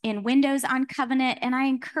in Windows on Covenant, and I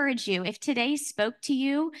encourage you, if today spoke to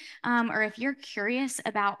you, or if you're curious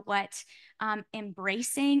about what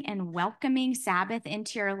embracing and welcoming Sabbath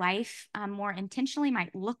into your life more intentionally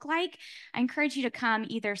might look like, I encourage you to come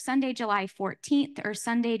either Sunday, July 14th or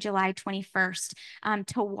Sunday, July 21st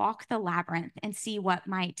to walk the labyrinth and see what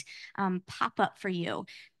might pop up for you.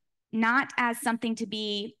 Not as something to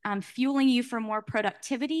be fueling you for more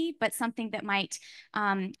productivity, but something that might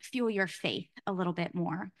fuel your faith a little bit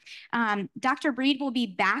more. Dr. Breed will be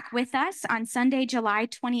back with us on Sunday, July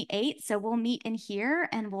 28th. So we'll meet in here,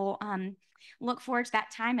 and we'll look forward to that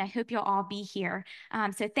time. I hope you'll all be here.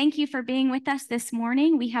 So thank you for being with us this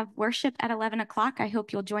morning. We have worship at 11 o'clock. I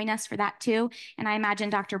hope you'll join us for that too. And I imagine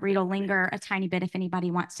Dr. Breed will linger a tiny bit if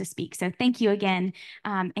anybody wants to speak. So thank you again,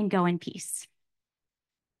 and go in peace.